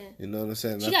 Yeah. You know what I'm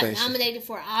saying? She got nominated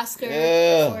for an Oscar for,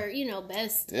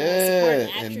 best supporting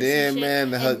actress. And then,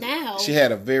 man, now she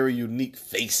had a very unique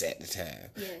face at the time.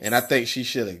 Yes. And I think she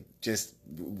should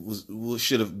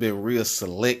have been real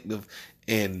selective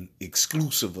and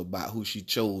exclusive about who she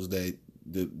chose to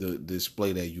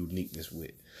display that uniqueness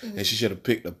with. And she should have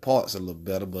picked the parts a little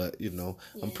better, but,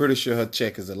 I'm pretty sure her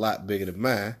check is a lot bigger than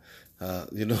mine.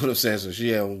 You know what I'm saying? So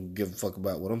she don't give a fuck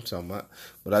about what I'm talking about.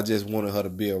 But I just wanted her to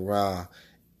be around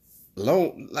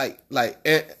long, like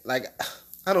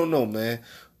I don't know, man.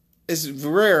 It's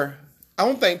rare. I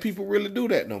don't think people really do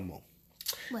that no more.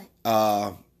 What?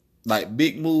 Like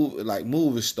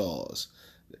movie stars.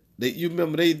 You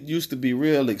remember they used to be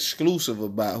real exclusive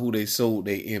about who they sold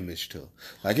their image to.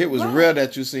 Like it was rare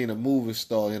that you seen a movie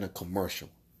star in a commercial.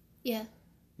 Yeah.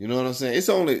 You know what I'm saying? It's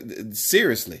only,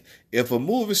 seriously, if a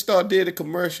movie star did a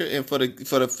commercial, and for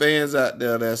the fans out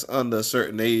there that's under a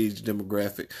certain age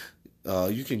demographic,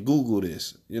 you can Google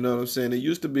this. You know what I'm saying? It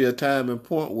used to be a time and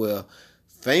point where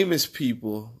famous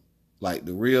people, like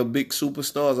the real big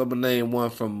superstars, I'm going to name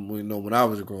one from, when I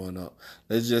was growing up.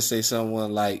 Let's just say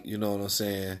someone like, you know what I'm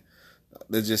saying?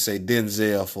 Let's just say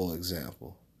Denzel, for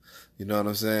example. You know what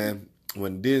I'm saying?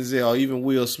 When Denzel, or even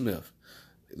Will Smith,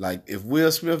 like, if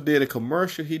Will Smith did a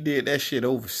commercial, he did that shit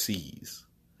overseas.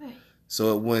 Right.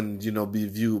 So it wouldn't, be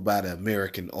viewed by the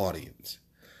American audience.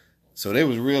 So they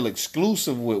was real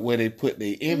exclusive with where they put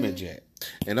their image at.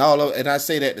 And I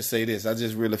say that to say this. I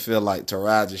just really feel like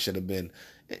Taraji should have been,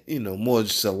 more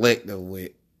selective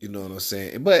with, you know what I'm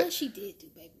saying? But she did do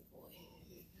Baby Boy.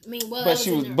 I mean,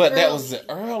 that was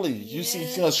early. Yeah. You see,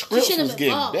 her script was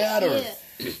getting better.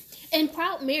 Yeah. And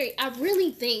Proud Mary, I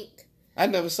really think I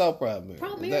never saw Proud Mary.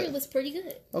 Proud Mary was pretty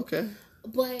good. Okay.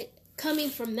 But coming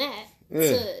from that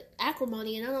to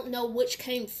Acrimony, and I don't know which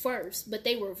came first, but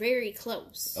they were very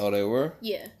close. Oh, they were?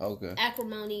 Yeah. Okay.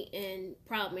 Acrimony and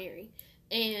Proud Mary.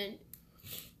 And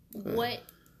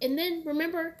and then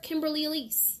remember Kimberly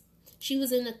Elise. She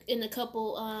was in a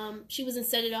couple, she was in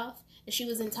Set It Off, and she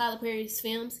was in Tyler Perry's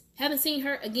films. Haven't seen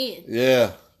her again.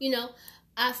 Yeah. You know,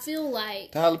 I feel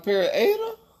like... Tyler Perry ate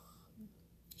her?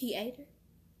 He ate her?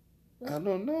 What? I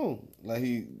don't know.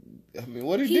 Like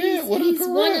what he did? What he's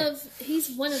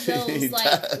one of those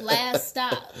like last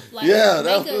stop. Like, yeah,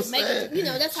 that's what I'm saying. You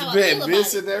know, that's how I feel about it.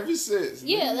 Missing ever since.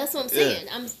 Yeah, that's what I'm saying.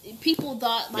 People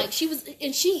thought like she was,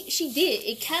 and she did.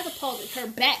 It catapulted her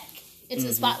back into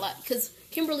the spotlight because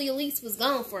Kimberly Elise was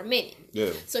gone for a minute.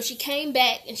 Yeah. So she came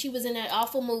back and she was in that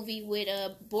awful movie with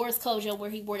Boris Kodjoe where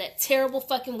he wore that terrible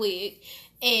fucking wig,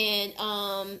 and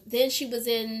then she was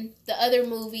in the other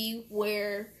movie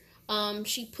where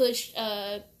she pushed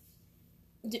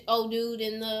old dude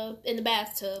in the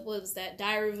bathtub. What was that?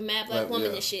 Diary of a Mad Black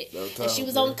Woman and shit. And she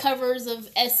was on covers of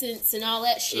Essence and all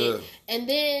that shit. Yeah. And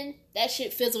then that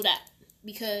shit fizzled out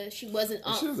because she wasn't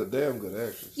on. She was a damn good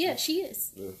actress. Yeah, she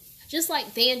is. Yeah. Just like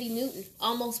Thandie Newton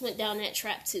almost went down that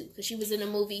trap too because she was in a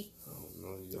movie. I don't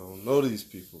know. You don't know these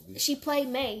people. She played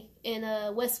May in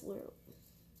Westworld.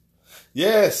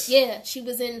 Yes. Yeah, she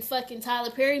was in fucking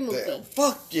Tyler Perry movie. Damn,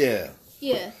 fuck yeah.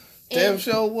 Yeah. Damn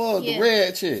show was the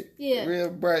red chick. Yeah. Real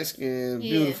bright skin,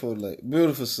 beautiful, like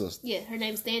beautiful sister. Yeah, her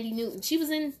name's Thandie Newton. She was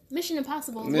in Mission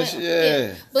Impossible as well.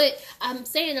 Yeah. But I'm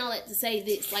saying all that to say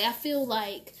this. Like, I feel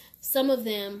like some of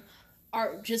them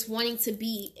are just wanting to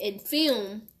be in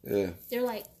film. Yeah. They're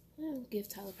like, give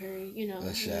Tyler Perry,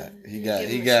 a shot. He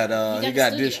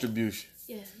got distribution.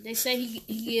 Yeah, they say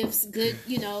he gives good,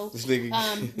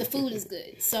 the food is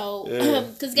good. So,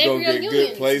 because Gabriel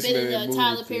Union's been in a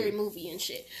Tyler Perry movie and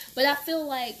shit. But I feel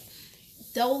like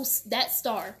that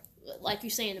star, like you're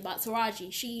saying about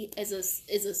Taraji, she's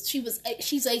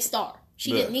a star.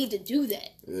 She didn't need to do that.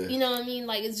 Yeah. You know what I mean?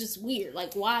 Like, it's just weird.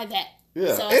 Like, why that?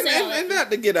 Yeah, so and not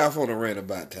to get off on a rant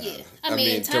about Tyler. Yeah. I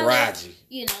mean Tyler, Taraji.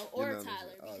 Or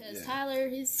Tyler, because Tyler,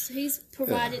 he's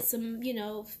provided some,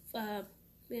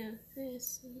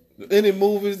 Any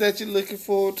movies that you're looking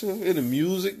forward to? Any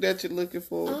music that you're looking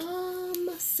forward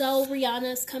to? So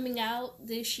Rihanna's coming out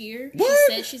this year. What?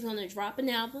 She said she's gonna drop an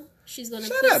album. She's gonna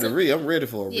shout out to Rhea. I'm ready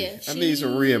for a Rhea. I need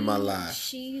some Rhea in my life.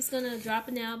 She's gonna drop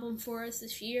an album for us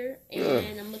this year,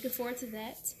 and I'm looking forward to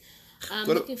that. I'm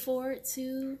looking forward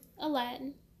to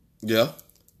Aladdin. Yeah.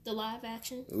 The live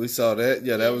action. We saw that.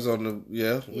 Yeah, that was on the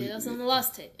that was on the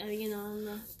Lost Tape.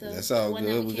 That's all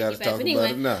good. We got to talk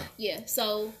about it now. Yeah.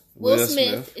 So Will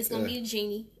Smith is going to be the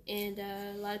genie, and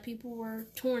a lot of people were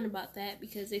torn about that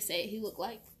because they say he looked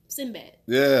like Sinbad.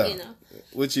 Yeah.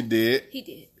 Which he did. He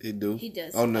did. He do. He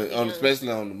does.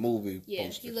 Especially on the movie. Yeah,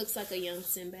 he looks like a young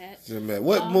Sinbad.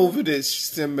 What movie did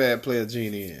Sinbad play a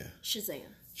genie in? Shazam.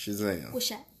 With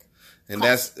Shaq. And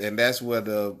that's where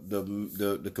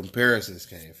the comparisons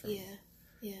came from.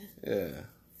 Yeah.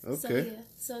 Okay.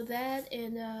 So that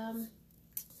and I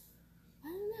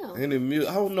don't know.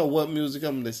 I don't know what music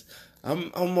I'm listening.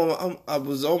 I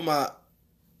was on my.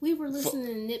 We were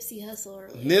listening to Nipsey Hussle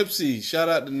earlier. Nipsey, shout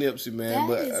out to Nipsey, man.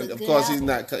 But of course he's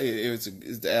not. It's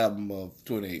the album of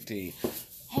 2018.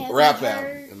 Rap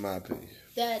album, in my opinion.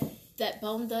 That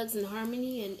Bone Thugs and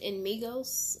Harmony and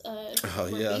Migos. Oh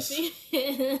yes.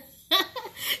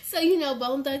 So,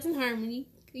 Bone Thugs and Harmony,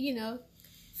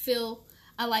 Phil,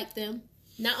 I like them.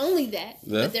 Not only that,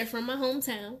 but they're from my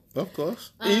hometown. Of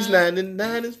course. East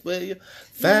 99 is where you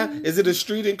find. Is it a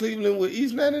street in Cleveland with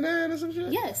East 99 or some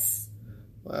shit? Yes.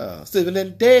 Wow. Living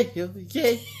in day, yeah.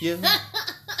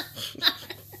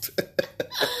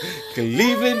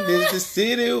 Cleveland is the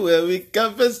city where we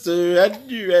come from, so run.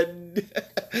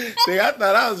 Nigga, I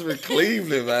thought I was from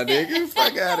Cleveland, my nigga. Get the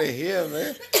fuck out of here,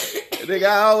 man. Nigga,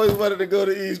 I always wanted to go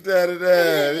to East 99.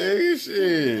 Nigga,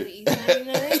 shit. East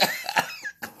 99?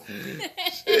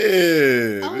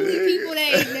 Shit. Only people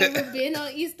that ain't never been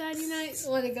on East 99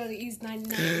 want to go to East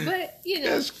 99. But,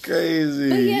 That's crazy.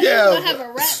 But yeah, we're going to have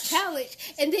a rap challenge.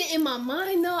 And then in my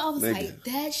mind, though, I was like,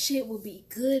 that shit would be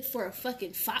good for a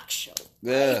fucking Fox show.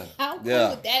 Yeah. Like, how cool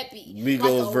would that be?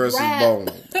 Migos like versus Bone.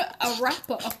 A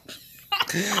rapper.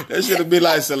 That should have been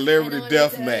like Celebrity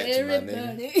Death Match, my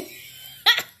nigga.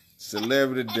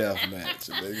 Celebrity Death Match,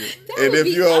 nigga. And if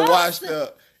you're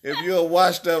a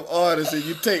washed up artist and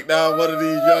you take down one of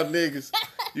these young niggas,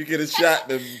 you get a shot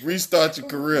to restart your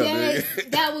career,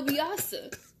 nigga. That would be awesome.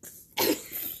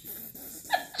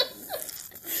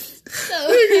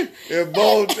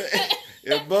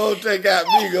 If Bone take out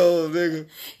Migos, nigga,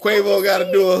 Quavo got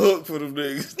to do a hook for them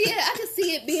niggas. Yeah, I can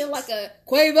see it being like a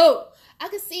Quavo. I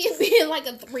could see it being like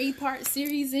a 3-part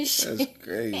series and shit. That's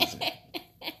crazy.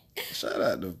 Shout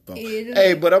out to Bone. Yeah.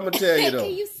 Hey, but I'm gonna tell you though.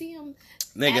 Can you see him?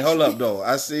 Nigga, hold up though.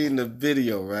 I seen the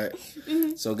video, right?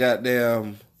 So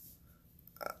goddamn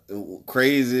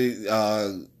crazy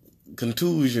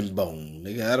contusion bone.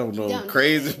 Nigga, I don't know.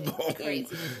 Crazy bone.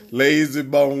 Crazy. Lazy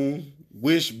bone.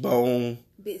 Wishbone.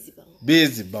 Busy bone.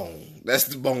 Busy bone. That's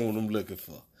the bone I'm looking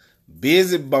for.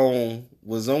 Busy bone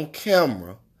was on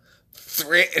camera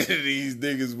threatening these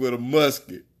niggas with a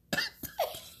musket.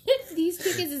 These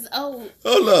niggas is old.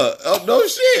 Hold up. Oh, no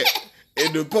shit.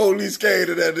 And the police came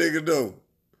to that nigga door.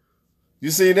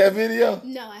 You seen that video?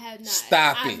 No, I have not.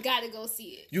 Stop it. I've got to go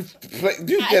see it. You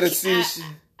gotta see this shit.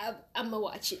 I'm going to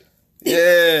watch it.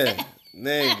 Yeah.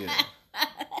 Nigga.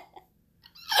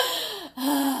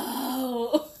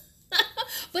 Oh.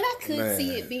 But I could Man.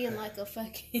 see it being like a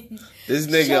fucking This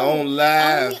nigga show. on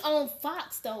live. Only on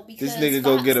Fox though, because This nigga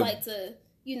Fox go get a- like to,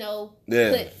 you know,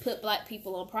 Yeah. put black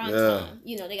people on prime Yeah. time.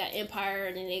 You know, they got Empire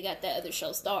and then they got that other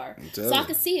show Star. telling So I you.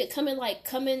 could see it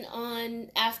coming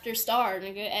on after Star,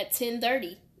 nigga, at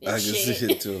 10:30. I can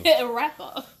see it too. A wrap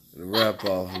off. Wrap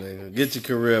off, nigga. Get your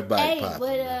career back Hey, popping.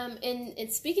 but man.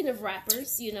 and speaking of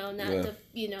rappers, you know, not Yeah. to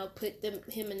put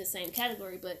him in the same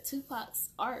category, but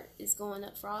Tupac's art is going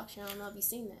up for auction. I don't know if you've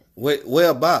seen that. Wait, where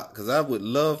about? Because I would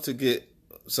love to get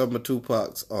some of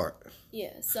Tupac's art.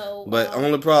 Yeah, so But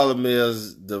only problem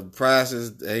is the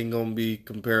prices ain't gonna be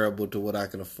comparable to what I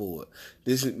can afford.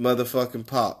 This motherfucking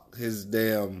Pac, his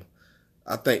damn,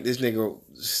 I think this nigga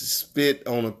spit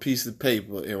on a piece of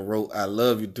paper and wrote "I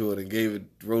love you" to it and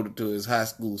wrote it to his high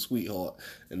school sweetheart,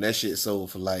 and that shit sold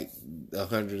for like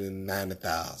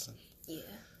 $190,000. yeah.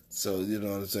 So you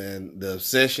know what I'm saying. The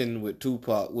obsession with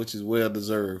Tupac, which is well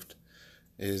deserved,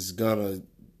 is gonna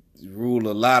rule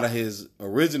a lot of his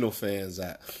original fans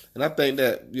out. And I think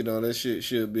that, you know, that shit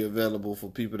should be available for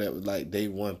people that was like day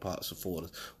one Pac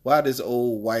supporters. Why this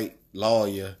old white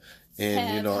lawyer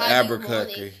and, you know, How you want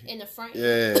Albuquerque? it in the front.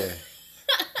 Yeah.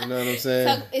 You know what I'm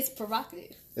saying? So it's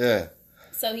provocative. Yeah.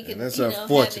 So he can. And that's you know,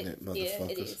 unfortunate, have it. Yeah, it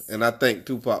motherfuckers. is. And I think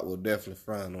Tupac will definitely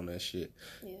frown on that shit.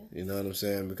 Yeah. You know what I'm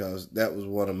saying? Because that was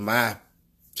one of my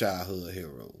childhood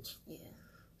heroes. Yeah.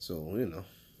 So, you know.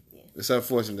 Yeah. It's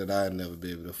unfortunate that I'd never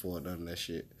be able to afford none of that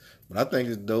shit. But I think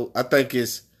it's dope. I think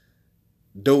it's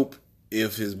dope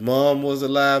if his mom was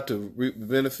alive to reap the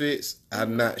benefits.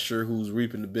 I'm not sure who's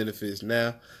reaping the benefits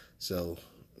now. So,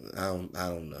 I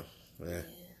don't know. Man.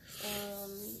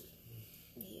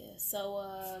 Yeah.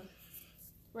 So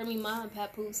Remy Ma and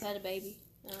Papoose had a baby.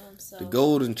 So The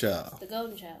Golden Child. The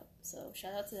Golden Child. So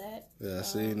shout out to that. Yeah, I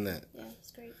seen that. Yeah,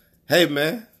 it's great. Hey,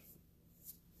 man.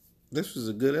 This was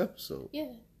a good episode. Yeah,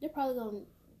 they're probably gonna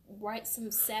write some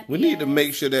sappy. We need to ass-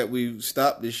 make sure that we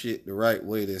stop this shit the right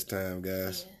way this time,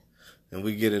 guys. Yeah. And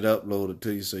we get it uploaded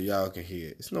to you so y'all can hear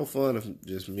it. It's no fun if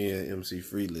just me and MC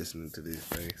Free listening to these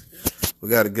things. We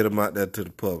got to get them out there to the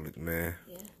public, man.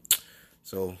 Yeah.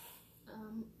 So,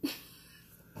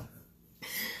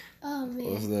 Oh man.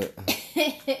 what's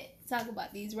that? Talk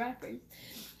about these rappers.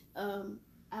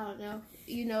 I don't know.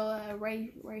 You know,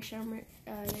 Ray Sherman.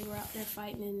 They were out there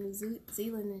fighting in New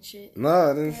Zealand and shit.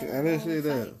 No, I didn't see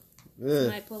that. Fight. Yeah.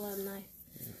 Might pull out a knife.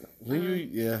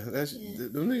 That's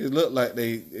them niggas look like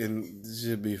they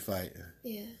should be fighting.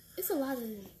 Yeah, it's a lot of.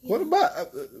 What about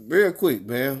real quick,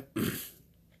 man?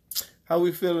 How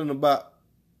we feeling about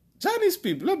Chinese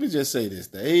people? Let me just say this: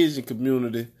 the Asian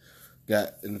community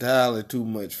got entirely too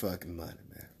much fucking money,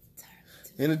 man.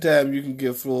 Anytime you can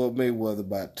give Floyd Mayweather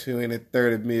about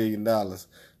 $20-30 million to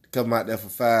come out there for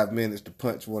 5 minutes to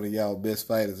punch one of y'all best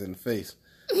fighters in the face.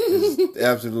 It's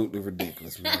absolutely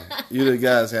ridiculous, man. You the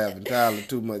guys have entirely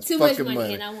too much fucking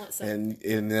money, and I want some. and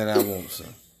then I want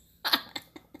some.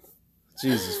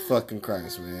 Jesus fucking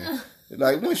Christ, man.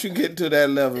 Like, once you get to that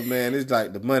level, man, it's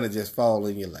like the money just fall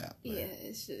in your lap. Man. Yeah,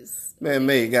 it's just Man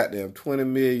made goddamn $20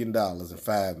 million in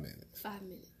 5 minutes. 5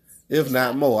 minutes. If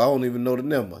not more. I don't even know the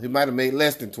number. He might have made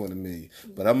less than $20 million.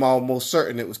 But I'm almost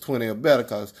certain it was 20 or better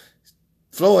because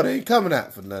Florida ain't coming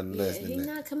out for nothing less than He's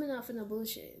that. not coming off of no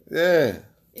bullshit. Yeah.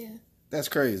 Yeah. That's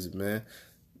crazy, man.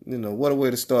 You know, what a way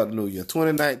to start the new year.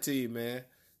 2019, man.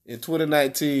 In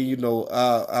 2019, you know,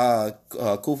 our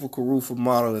Kufa Karufa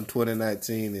model in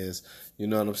 2019 is, you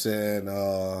know what I'm saying,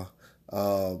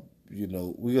 you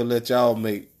know, we're going to let y'all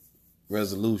make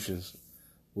resolutions.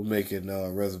 We're making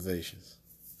reservations.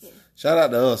 Yeah. Shout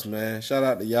out to us, man. Shout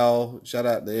out to y'all. Shout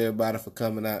out to everybody for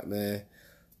coming out, man.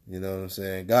 You know what I'm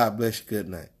saying? God bless you. Good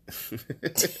night.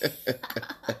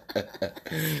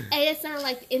 Hey, that sounds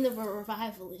like the end of a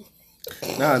revival.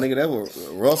 Nah, nigga, that was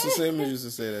Russell Simmons used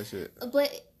to say that shit. But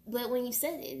But when you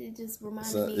said it, it just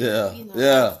reminded me. Yeah, You know,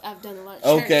 yeah. I've done a lot of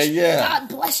church. Okay, yeah. God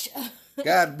bless you.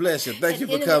 God bless you. Thank you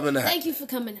for coming out. Thank you for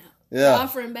coming out. Yeah. The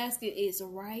offering basket is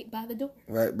right by the door.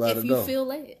 Right by the door. If you feel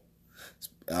led.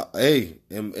 Hey,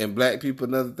 and black people,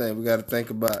 another thing we got to think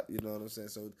about. You know what I'm saying?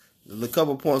 So, there's a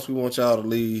couple points we want y'all to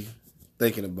leave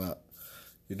thinking about.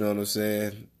 You know what I'm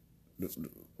saying?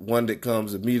 One that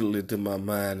comes immediately to my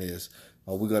mind is,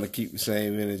 are we going to keep the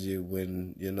same energy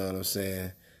when, you know what I'm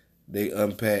saying, they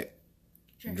unpack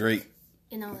Drake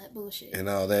and all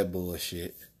that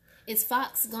bullshit. Is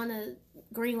Fox gonna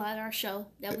greenlight our show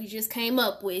that we just came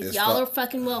up with? Y'all are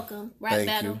fucking welcome. Thank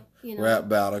battle. You know. Rap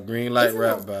battle. Greenlight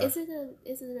rap battle. Is it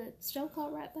a show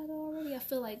called Rap Battle already? I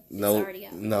feel like it's no, already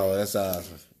out. No, that's ours.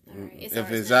 Right,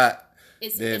 if it's out,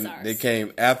 then ours. They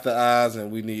came after ours,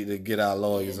 and we need to get our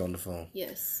lawyers on the phone.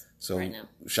 Yes. So right now.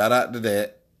 Shout out to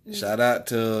that. Mm-hmm. Shout out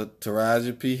to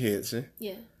Taraji P. Henson.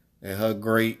 Yeah. And her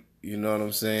great, you know what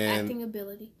I'm saying?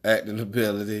 Acting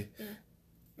ability. Yeah.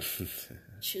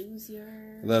 Choose your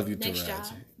Love you, next Taraji. job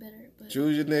better.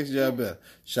 Choose your next job better.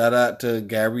 Shout out to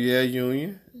Gabrielle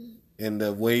Union and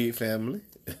the Wade family.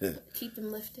 Keep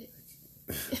them lifted.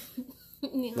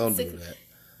 Don't do that.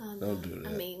 Don't do that.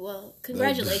 I mean, well,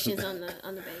 congratulations on the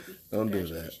baby. Don't do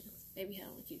that. Baby had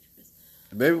on the cute dress.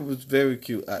 The baby was very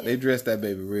cute. They dressed that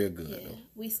baby real good. Yeah. Though.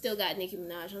 We still got Nicki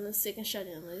Minaj on the sick and shut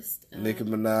in list. Nicki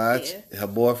Minaj, her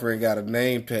boyfriend got a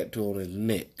name tattoo on his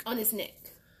neck. On his neck.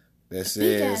 That says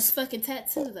big ass fucking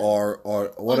tattoo though.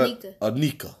 Or what?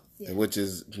 Anika. Yeah. Which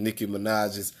is Nicki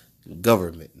Minaj's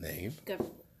government name.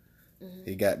 Government. Mm-hmm.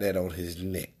 He got that on his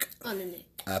neck. On the neck.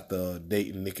 After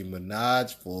dating Nicki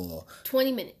Minaj for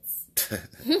 20 minutes.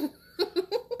 The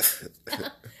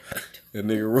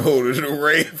nigga rode in the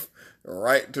rave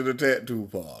right to the tattoo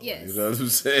parlor. Yes. You know what I'm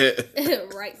saying?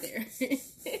 Right there.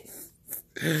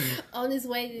 On his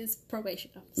way to his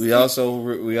probation office. We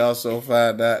also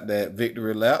find out that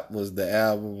Victory Lap was the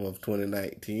album of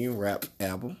 2019, rap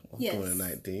album of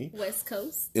 2019. West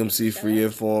Coast. MC Free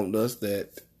informed us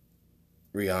that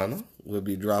Rihanna will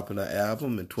be dropping an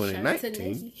album in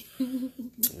 2019. You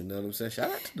know what I'm saying?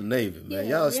 Shout out to the Navy, man.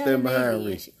 Yeah, y'all stand behind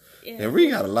Ree. Yeah. And Ree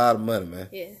got a lot of money, man.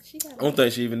 Yeah, she got. I don't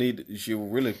think she even need. She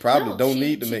really probably don't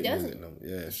need to make music. No.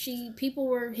 Yeah. People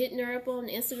were hitting her up on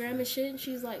Instagram and shit, and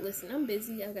she's like, "Listen, I'm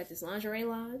busy. I've got this lingerie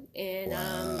line, and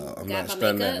I'm got not my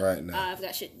studying makeup. that right now. I've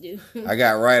got shit to do. I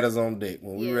got writers on deck.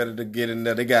 When we ready to get in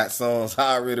there, they got songs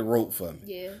I already wrote for me.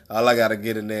 Yeah. All I gotta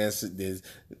get in there and sit this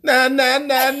nah.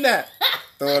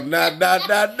 Throw a nah on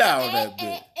that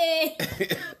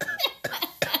bitch.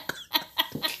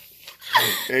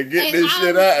 And get this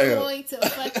shit out here. I'm going to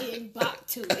fucking bop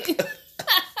to it.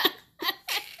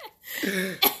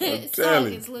 This song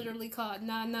is literally called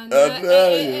Nah. I'm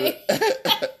telling you.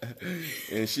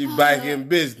 And she back in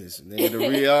business. Nigga, the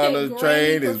Rihanna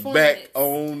train is back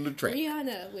on the train.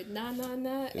 Rihanna with Nah.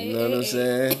 You know what I'm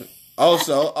saying?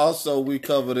 Also, we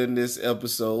covered in this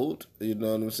episode, you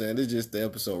know what I'm saying? This is just the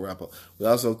episode wrap up. We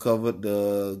also covered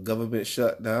the government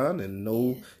shutdown, and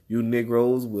you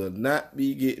Negroes will not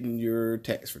be getting your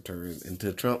tax returns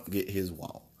until Trump get his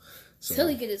wall. So, till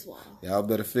he get his wall. Y'all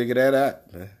better figure that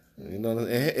out, man. You know what I'm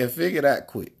saying? And figure it out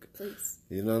quick. Please.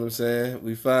 You know what I'm saying?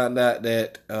 We found out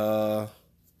that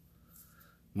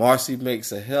Marcy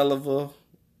makes a hell of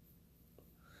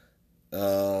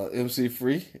a MC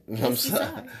Free. I'm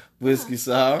sorry. Whiskey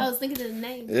Sour. I was thinking of the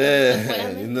name.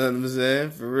 Yeah. You know what I'm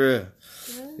saying? For real.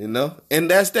 Yeah. You know?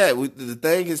 And that's that. The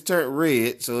thing has turned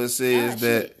red, so it says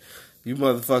that you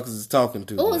motherfuckers is talking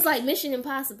to. Oh, it's like Mission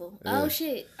Impossible. Yeah. Oh,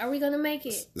 shit. Are we going to make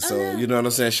it? So, you know what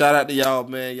I'm saying? Shout out to y'all,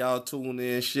 man. Y'all tune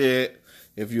in, share it.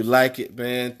 If you like it,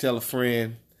 man, tell a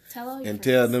friend. Tell all your friends.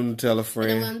 Tell them to tell a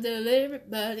friend. And I'm going to tell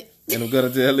everybody. And I'm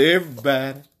going to tell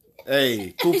everybody.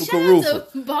 Hey, Koopa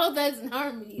Karufa. Ball Thugs and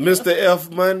Harmony. Mr. F.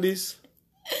 Mondays.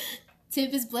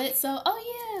 Tempest Bledsoe.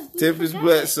 Oh, yeah. Tempest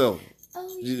Bledsoe.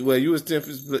 Oh, yeah. Well, you was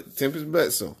Tempest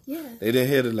Bledsoe. Yeah. They didn't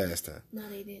hear it last time. No,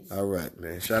 they didn't. All right,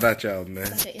 man. Shout out y'all, man.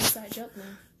 It's like an inside joke now.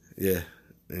 Yeah.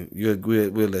 And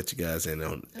we'll let you guys in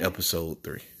on episode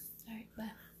 3.